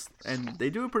 It's just, and they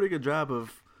do a pretty good job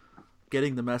of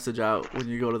getting the message out when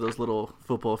you go to those little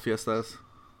football fiestas.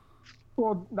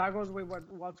 Well, that goes with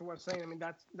what Walter was saying. I mean,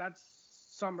 that's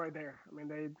some right there. I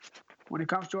mean, when it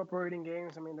comes to operating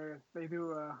games, I mean, they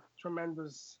do a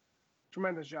tremendous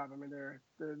job. I mean, they're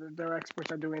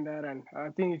experts at doing that, and I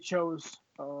think it shows.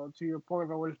 To your point,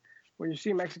 Raul, when you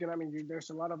see Mexican, I mean, there's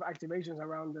a lot of activations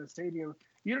around the stadium.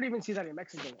 You don't even see that in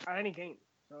Mexico at any game,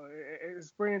 so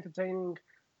it's pretty entertaining.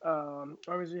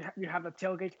 Obviously, you have the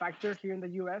tailgate factor here in the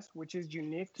U.S., which is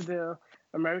unique to the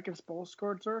American sports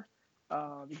culture.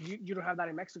 You don't have that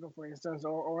in Mexico, for instance,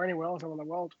 or anywhere else around the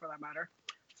world, for that matter.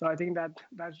 So I think that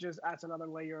just adds another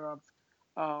layer of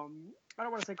I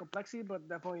don't want to say complexity, but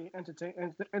definitely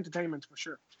entertainment for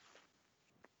sure.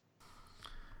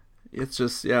 It's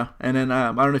just, yeah. And then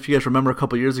I don't know if you guys remember a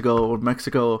couple years ago when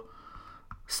Mexico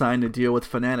signed a deal with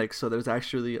Fanatics, so there's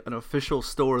actually an official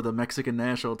store of the Mexican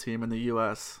national team in the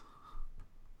U.S.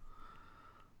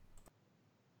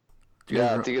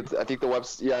 I think the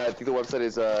website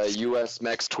is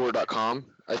usmextour.com.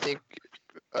 I think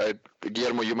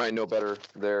Guillermo, you might know better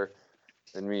there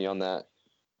than me on that.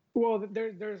 Well,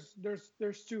 there's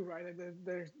two, right?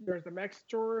 There's the Mex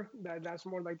Tour that's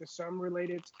more like the Sum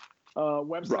related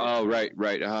website. Oh, right.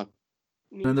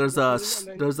 And there's a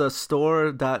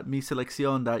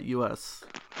store.miseleccion.us.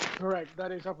 Correct.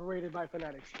 That is operated by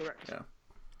Fanatics. Correct. Yeah.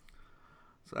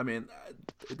 So I mean,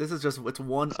 this is it's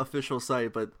one official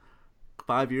site, but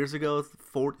 3 years ago,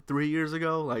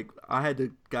 like I had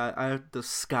to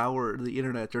scour the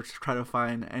internet just to try to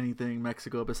find anything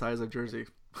Mexico besides a jersey.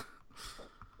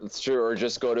 It's true, or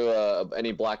just go to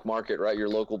any black market, right? Your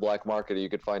local black market, you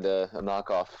could find a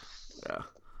knockoff. Yeah,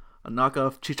 a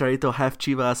knockoff Chicharito, half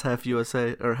Chivas, half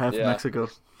USA, or half Mexico.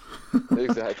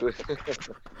 Exactly.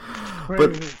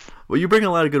 But you bring a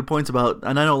lot of good points about,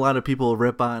 and I know a lot of people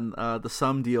rip on the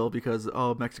Sum deal because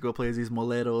Mexico plays these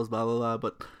moleros, blah blah blah.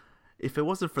 But if it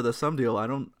wasn't for the Sum deal, I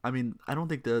don't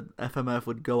think the FMF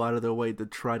would go out of their way to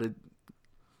try to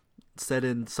set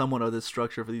in somewhat of this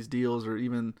structure for these deals or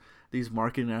even these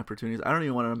marketing opportunities. I don't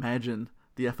even want to imagine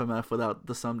the FMF without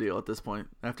the Sum deal at this point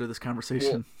after this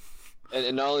conversation. Yeah.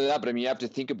 And not only that, but I mean, you have to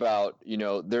think about,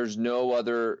 there's no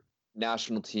other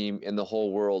national team in the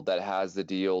whole world that has the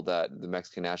deal that the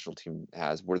Mexican national team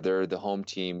has, where they're the home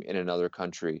team in another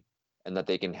country and that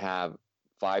they can have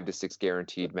 5 to 6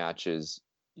 guaranteed matches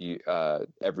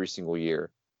every single year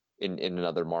in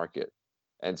another market.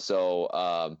 And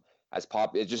so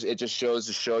it just shows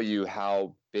to show you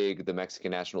how big the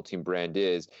Mexican national team brand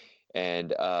is.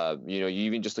 And you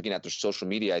even just looking at their social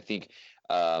media, I think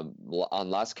on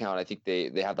last count, I think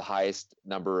they have the highest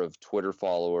number of Twitter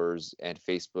followers and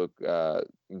Facebook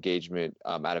engagement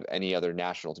out of any other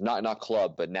national team, not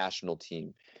club, but national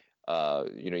team.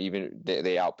 Even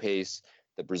they outpace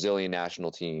the Brazilian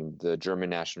national team, the German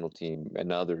national team,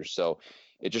 and others. So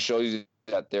it just shows you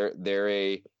that they're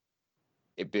a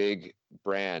big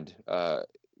brand. Now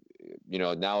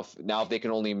if they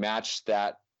can only match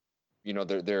that,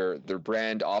 their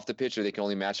brand off the pitch, or they can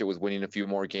only match it with winning a few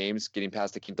more games, getting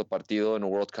past the quinto partido in a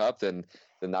World Cup, then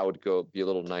that would be a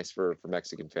little nice for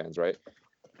Mexican fans, right?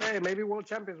 Hey, maybe world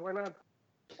champions. Why not?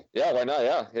 Yeah, why not?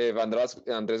 Yeah. Hey, if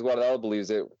Andres Guardado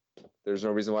believes it, there's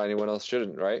no reason why anyone else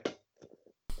shouldn't, right?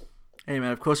 Hey,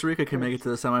 man, if Costa Rica can make it to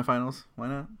the semifinals, why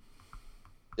not?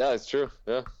 Yeah, it's true.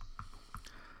 Yeah.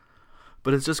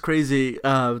 But it's just crazy.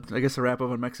 I guess to wrap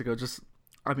up on Mexico, just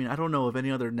I mean, I don't know of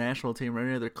any other national team or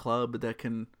any other club that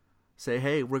can say,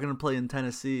 "Hey, we're gonna play in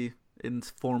Tennessee in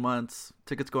 4 months.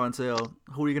 Tickets go on sale.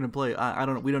 Who are you gonna play? I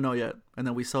don't. We don't know yet." And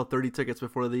then we sell 30 tickets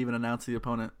before they even announce the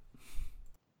opponent.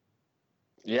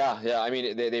 Yeah. I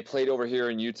mean, they played over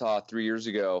here in Utah 3 years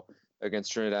ago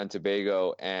against Trinidad and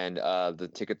Tobago, and the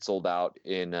tickets sold out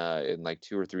in like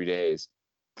 2 or 3 days.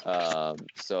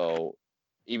 So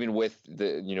even with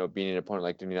the being an opponent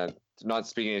like not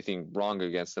speaking anything wrong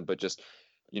against them, but just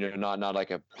not like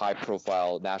a high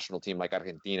profile national team like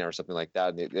Argentina or something like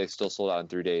that. They still sold out in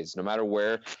 3 days. No matter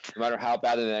where, no matter how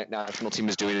bad the national team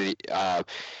is doing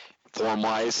form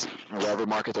wise, whatever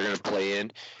market they're going to play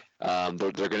in.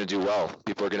 They're going to do well.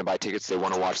 People are going to buy tickets. They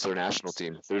want to watch their national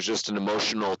team. There's just an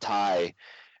emotional tie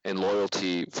and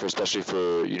loyalty especially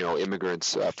for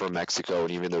immigrants from Mexico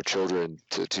and even their children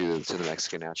to the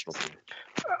Mexican national team.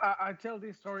 I tell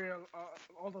this story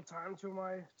all the time to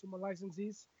my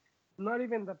licensees. Not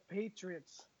even the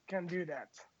Patriots can do that.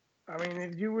 I mean,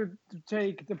 if you were to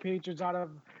take the Patriots out of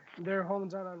their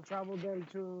hometown and travel them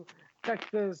to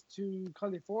Texas, to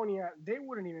California, they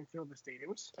wouldn't even fill the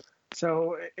stadiums.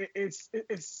 So it's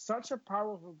such a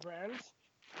powerful brand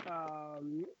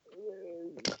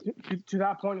to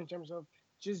that point in terms of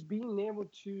just being able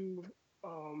to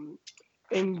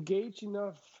engage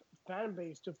enough fan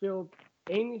base to fill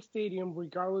any stadium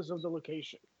regardless of the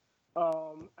location.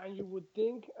 And you would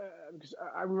think, because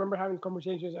I remember having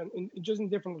conversations and just in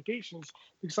different locations,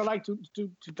 because I like to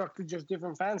talk to just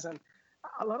different fans, and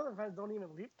a lot of the fans don't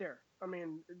even live there. I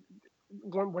mean,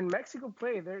 when Mexico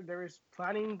play, there is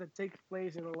planning that takes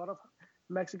place in a lot of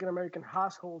Mexican American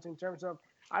households in terms of,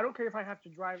 I don't care if I have to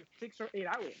drive 6 or 8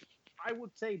 hours. I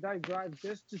would say that I drive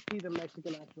just to see the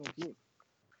Mexican national team.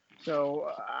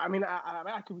 So, I mean,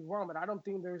 I could be wrong, but I don't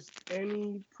think there's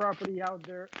any property out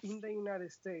there in the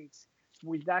United States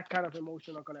with that kind of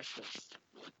emotional connection.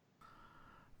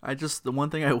 The one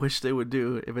thing I wish they would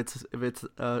do, if it's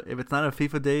not a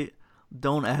FIFA date,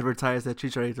 don't advertise that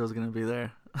Chicharito is going to be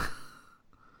there.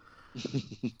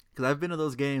 Because I've been to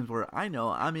those games where I know,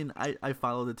 I mean, I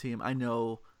follow the team. I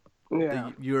know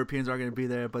the Europeans are going to be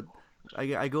there, but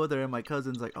I go there and my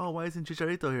cousin's like, "Oh, why isn't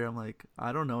Chicharito here?" I'm like,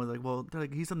 "I don't know." Like, well, they're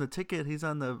like, he's on the ticket, he's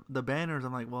on the banners.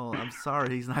 I'm like, well, I'm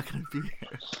sorry, he's not going to be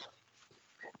here.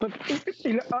 But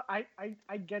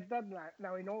I get that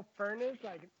now. In all fairness,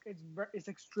 like it's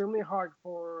extremely hard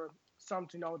for some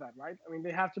to know that, right? I mean,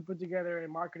 they have to put together a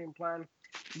marketing plan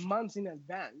months in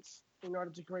advance in order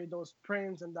to create those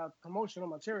prints and that promotional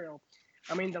material.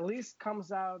 I mean, the list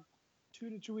comes out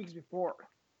 2 to 2 weeks before.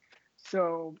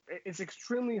 So it's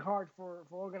extremely hard for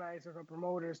organizers or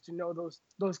promoters to know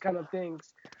those kind of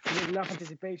things with enough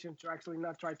anticipation to actually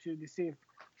not try to deceive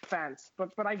fans.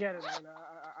 But I get it.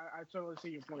 I totally see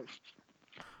your point.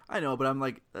 I know, but I'm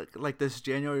like this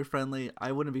January friendly,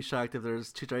 I wouldn't be shocked if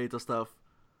there's Chicharito stuff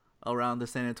around the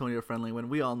San Antonio friendly when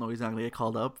we all know he's not going to get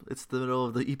called up. It's the middle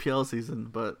of the EPL season,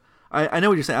 but I know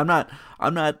what you're saying.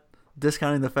 I'm not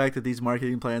discounting the fact that these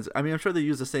marketing plans, I mean, I'm sure they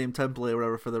use the same template or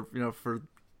whatever for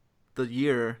the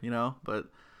year, but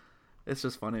it's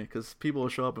just funny because people will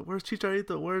show up and, where's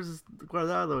Chicharito? Where's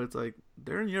Guardado? It's like,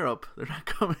 they're in Europe. They're not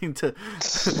coming to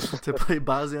play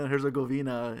Bosnia and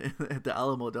Herzegovina at the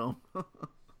Alamo Dome.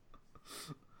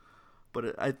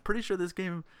 But I'm pretty sure this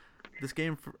game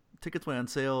tickets went on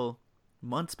sale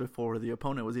months before the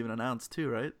opponent was even announced too,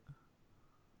 right?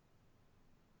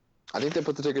 I think they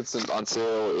put the tickets on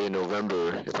sale in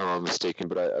November, if I'm not mistaken,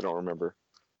 but I don't remember.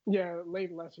 Yeah,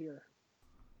 late last year.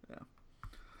 Yeah.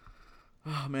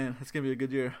 Oh man, it's gonna be a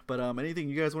good year. But anything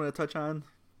you guys want to touch on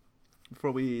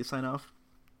before we sign off?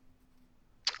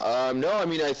 No, I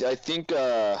mean I think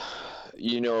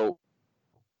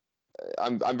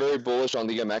I'm very bullish on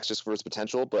Liga MX just for its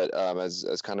potential, but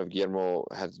as kind of Guillermo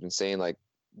has been saying, like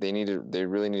they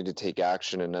really need to take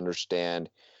action and understand,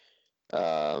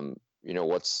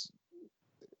 what's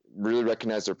really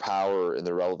recognize their power and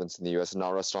their relevance in the U.S. and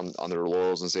not rest on their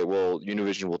laurels and say, well,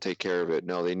 Univision will take care of it.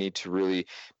 No, they need to really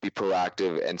be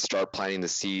proactive and start planting the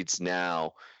seeds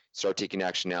now, start taking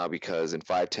action now, because in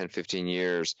 5, 10, 15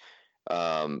 years,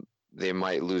 they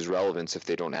might lose relevance if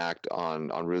they don't act on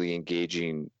really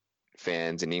engaging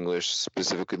fans in English,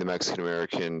 specifically the Mexican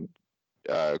American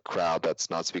crowd that's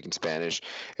not speaking Spanish,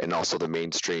 and also the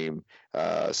mainstream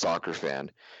soccer fan.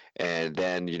 And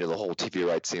then, the whole TV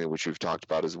rights thing, which we've talked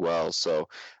about as well. So,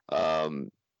 at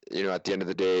the end of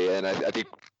the day, and I think,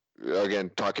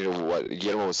 again, talking to what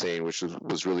Guillermo was saying, which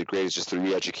was really great, is just the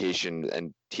re-education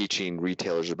and teaching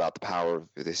retailers about the power of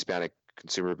the Hispanic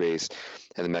consumer base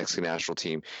and the Mexican national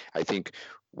team. I think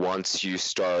once you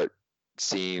start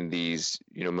seeing these,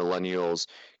 millennials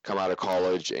come out of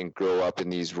college and grow up in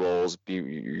these roles.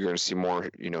 You're going to see more,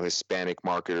 Hispanic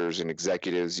marketers and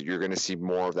executives. You're going to see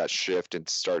more of that shift and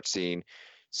start seeing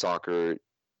soccer,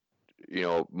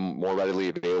 more readily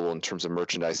available in terms of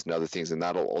merchandise and other things, and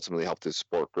that'll ultimately help the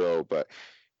sport grow. But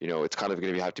it's kind of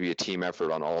going to have to be a team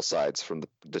effort on all sides, from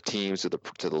the teams to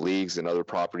the leagues and other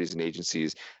properties and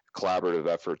agencies, collaborative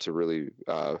effort to really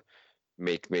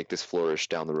make this flourish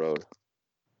down the road.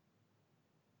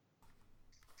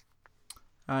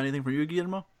 Anything for you,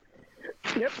 Guillermo?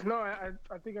 Yep. No, I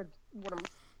think I want to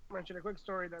mention a quick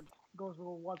story that goes with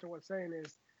what Walter was saying.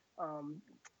 Is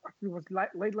it was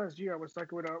late last year. I was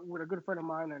talking with a good friend of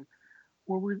mine, and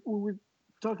we were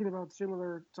talking about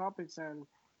similar topics, and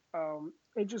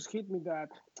it just hit me that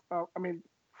and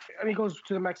it goes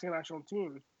to the Mexican national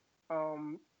team.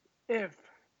 If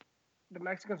the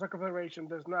Mexican Soccer Federation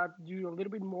does not do a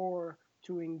little bit more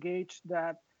to engage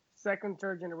that second,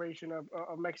 third generation of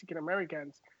Mexican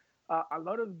Americans, a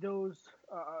lot of those,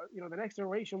 the next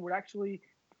generation would actually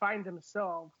find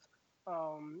themselves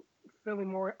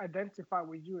feeling more identified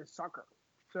with U.S. soccer.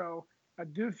 So I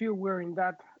do feel we're in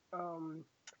that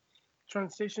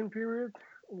transition period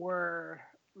where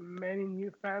many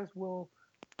new fans will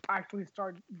actually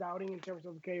start doubting in terms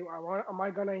of, okay, am I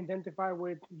going to identify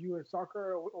with U.S.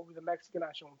 soccer or with the Mexican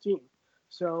national team?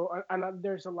 So, and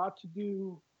there's a lot to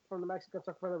do from the Mexican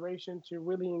Soccer Federation to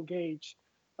really engage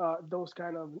those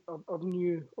kind of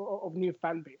new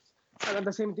fan base. And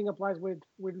the same thing applies with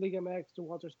Liga MX, to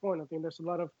Walter's point. I think there's a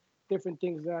lot of different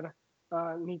things that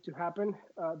need to happen.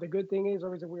 The good thing is,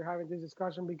 obviously, we're having this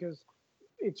discussion because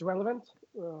it's relevant.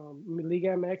 Liga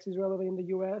MX is relevant in the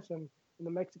U.S. and the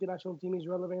Mexican national team is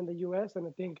relevant in the U.S. And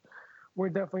I think we're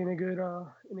definitely in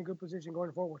a good position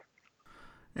going forward.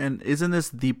 And isn't this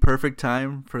the perfect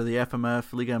time for the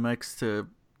FMF, Liga MX to,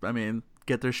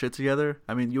 get their shit together?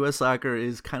 U.S. soccer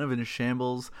is kind of in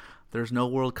shambles. There's no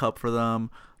World Cup for them.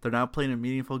 They're not playing a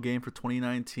meaningful game for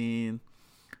 2019.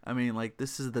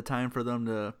 This is the time for them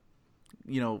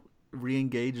to,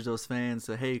 re-engage those fans.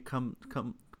 Say, hey, come,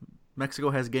 Mexico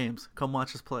has games. Come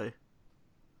watch us play.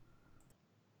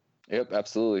 Yep,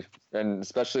 absolutely. And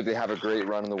especially if they have a great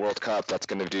run in the World Cup, that's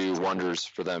going to do wonders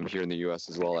for them here in the U.S.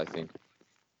 as well, I think.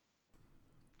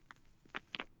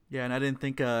 Yeah, and I didn't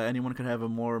think anyone could have a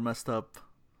more messed up,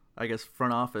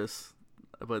 front office,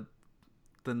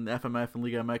 than FMF and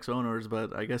Liga MX owners.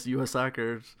 But I guess U.S.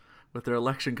 Soccer, with their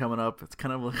election coming up, it's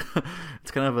going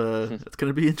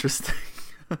to be interesting.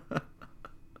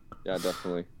 Yeah,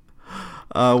 definitely.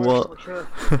 Well,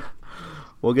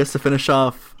 I guess to finish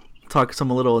off, talk some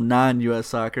a little non-U.S.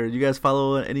 soccer. You guys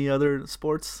follow any other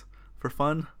sports for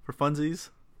funsies?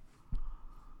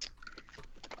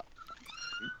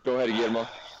 Go ahead, Guillermo.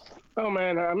 Oh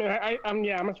man, I'm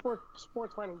a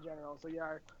sports fan in general. So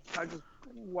yeah, I just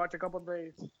watched a couple of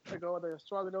days ago the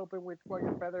Australian Open with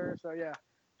Roger Federer. So yeah,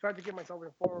 tried to get myself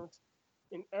informed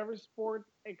in every sport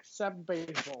except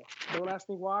baseball. Don't ask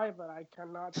me why, but I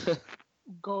cannot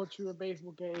go to a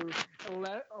baseball game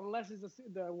unless it's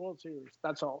the World Series.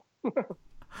 That's all.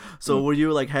 So were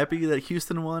you happy that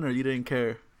Houston won, or you didn't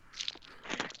care?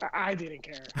 I didn't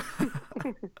care.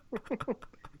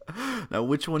 Now,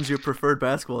 which one's your preferred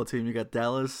basketball team? You got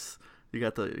Dallas, you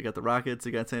got the Rockets,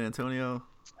 you got San Antonio.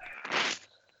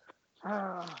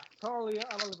 Probably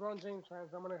I'm a LeBron James fan,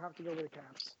 so I'm gonna have to go with the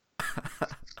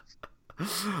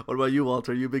Cavs. What about you,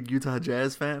 Walter? Are you a big Utah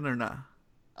Jazz fan or not?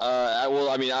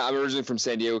 I'm originally from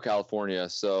San Diego, California.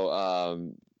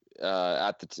 So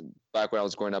back when I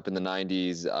was growing up in the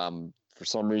 90s, for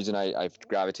some reason I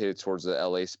gravitated towards the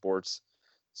LA sports.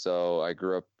 So I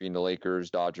grew up being the Lakers,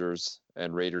 Dodgers,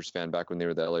 and Raiders fan back when they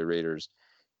were the LA Raiders.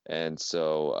 And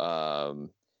so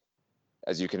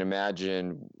as you can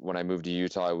imagine, when I moved to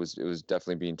Utah, it was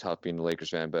definitely being tough being a Lakers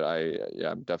fan. But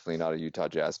I'm definitely not a Utah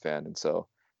Jazz fan, and so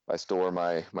I still wear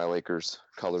my Lakers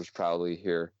colors proudly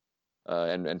here.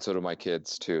 And so do my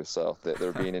kids too. So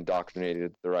they're being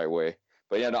indoctrinated the right way.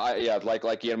 But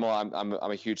like Guillermo, I'm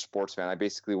a huge sports fan. I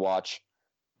basically watch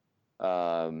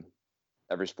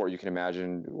every sport you can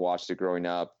imagine. Watched it growing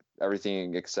up.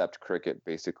 Everything except cricket,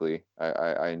 basically.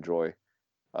 I enjoy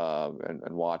and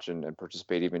watch and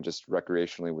participate, even just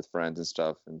recreationally with friends and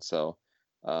stuff. And so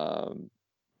I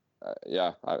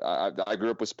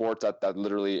grew up with sports that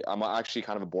literally. I'm actually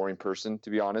kind of a boring person, to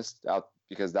be honest.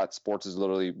 Because that sports is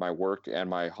literally my work and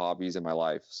my hobbies and my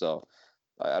life. So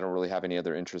I don't really have any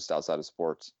other interests outside of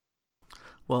sports.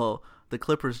 Well, the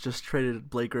Clippers just traded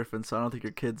Blake Griffin, so I don't think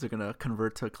your kids are going to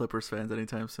convert to Clippers fans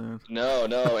anytime soon. No.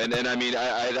 And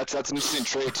that's an interesting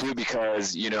trade too,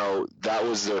 because, that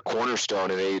was their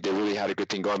cornerstone and they really had a good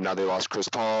thing going. Now they lost Chris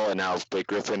Paul and now Blake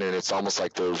Griffin, and it's almost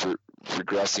like they're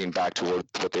regressing back to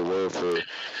what they were for,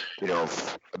 a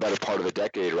better part of a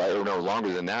decade, right? Or no,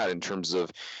 longer than that in terms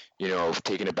of,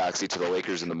 taking a backseat to the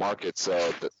Lakers in the market.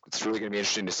 So it's really going to be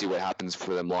interesting to see what happens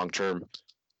for them long term.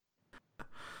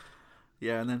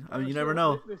 Yeah, and then you never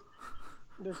know.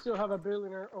 They still have a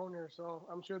billionaire owner, so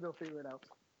I'm sure they'll figure it out.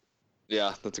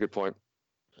 Yeah, that's a good point.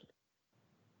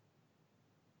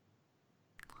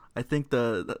 I think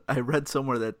I read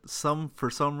somewhere that for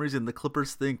some reason the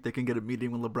Clippers think they can get a meeting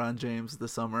with LeBron James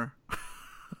this summer.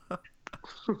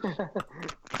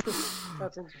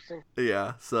 That's interesting.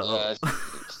 Yeah, so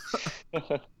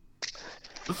I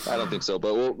don't think so,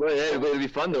 but it'll be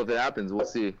fun though if it happens. We'll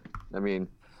see. I mean,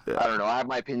 yeah. I don't know. I have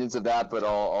my opinions of that, but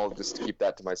I'll just keep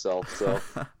that to myself. So.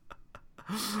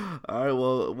 All right.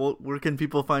 Well, where can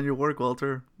people find your work,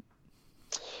 Walter?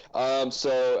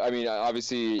 So I mean,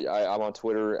 obviously, I'm on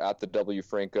Twitter at the W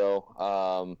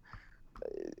Franco.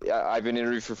 I've been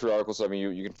interviewed for free articles, so I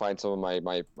mean, you can find some of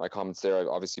my comments there. I've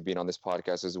obviously been on this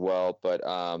podcast as well, but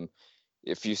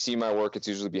if you see my work, it's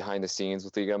usually behind the scenes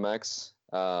with Liga MX,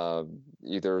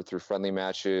 either through friendly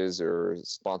matches or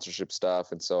sponsorship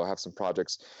stuff. And so I have some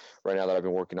projects right now that I've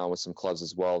been working on with some clubs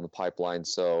as well in the pipeline.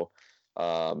 So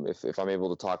if I'm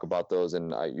able to talk about those,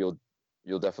 and you'll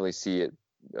definitely see it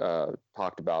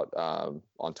talked about on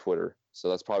Twitter. So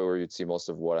that's probably where you'd see most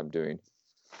of what I'm doing.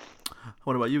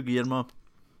 What about you, Guillermo?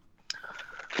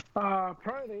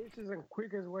 Probably the easiest and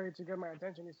quickest way to get my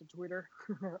attention is to Twitter.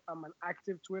 I'm an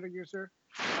active Twitter user.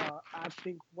 I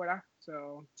think Fuera.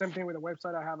 So same thing with the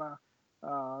website. I have a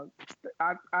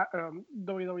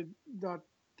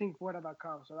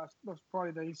www.thinkfuera.com. So that's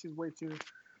probably the easiest way to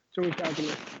reach out to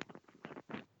me.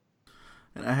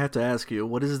 And I have to ask you,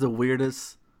 what is the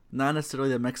weirdest? Not necessarily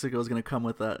that Mexico is going to come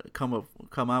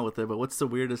out with it, but what's the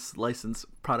weirdest licensed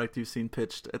product you've seen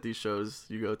pitched at these shows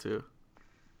you go to?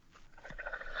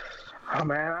 Oh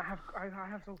man, I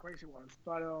have some crazy ones,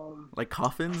 but like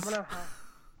coffins.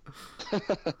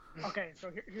 Okay,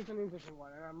 so here's an interesting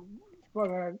one, and I'm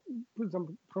gonna put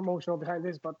some promotional behind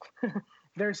this, but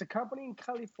there's a company in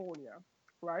California,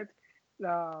 right?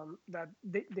 That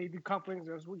they do couplings,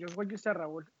 just what you said,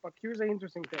 Raul. But here's the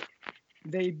interesting thing: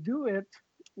 they do it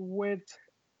with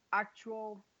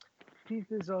actual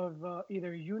pieces of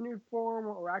either uniform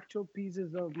or actual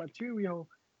pieces of material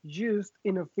used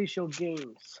in official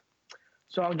games.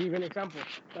 So I'll give you an example.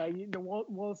 The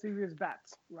World Series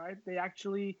bats, right? They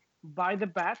actually buy the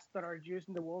bats that are used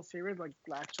in the World Series, like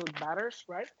actual batters,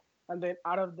 right? And then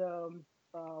out of the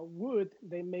wood,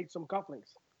 they make some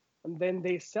cufflinks. And then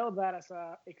they sell that as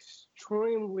a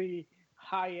extremely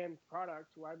high-end product,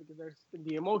 right? Because there's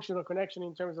the emotional connection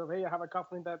in terms of, hey, I have a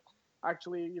cufflink that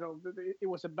actually, it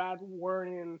was a bat worn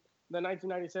in the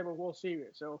 1997 World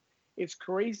Series. So it's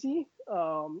crazy.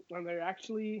 And they're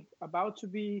actually about to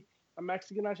be a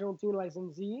Mexican national team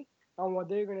licensee. And what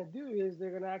they're going to do is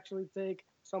they're going to actually take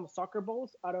some soccer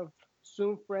balls out of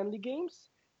soon friendly games,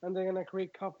 and they're going to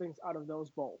create cufflinks out of those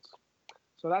balls.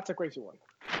 So that's a crazy one.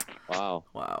 Wow.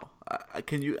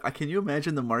 Can you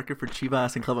imagine the market for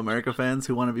Chivas and Club America fans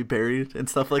who want to be buried and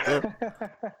stuff like that?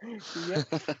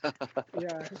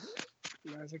 Yeah,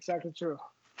 that's exactly true.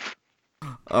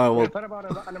 Well, I thought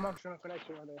about an emotional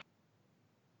connection on there.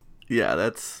 Yeah,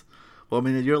 that's. Well, I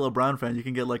mean, if you're a LeBron fan, you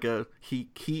can get like a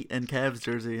Heat and Cavs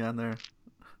jersey on there.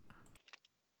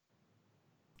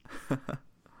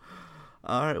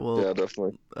 All right, well, yeah,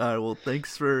 definitely. All right, well,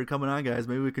 thanks for coming on, guys.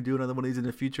 Maybe we could do another one of these in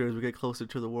the future as we get closer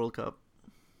to the World Cup.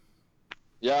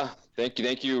 Yeah, thank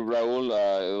you, Raul.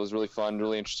 It was really fun,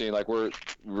 really interesting. Like we're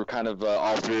kind of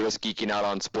all three of us geeking out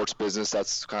on sports business.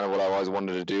 That's kind of what I always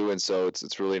wanted to do, and so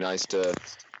it's really nice to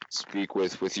speak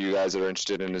with you guys that are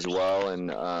interested in as well. And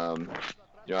I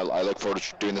look forward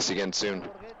to doing this again soon.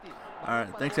 All right,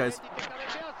 thanks, guys.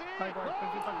 Bye, guys.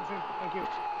 Thank you.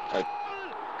 All right.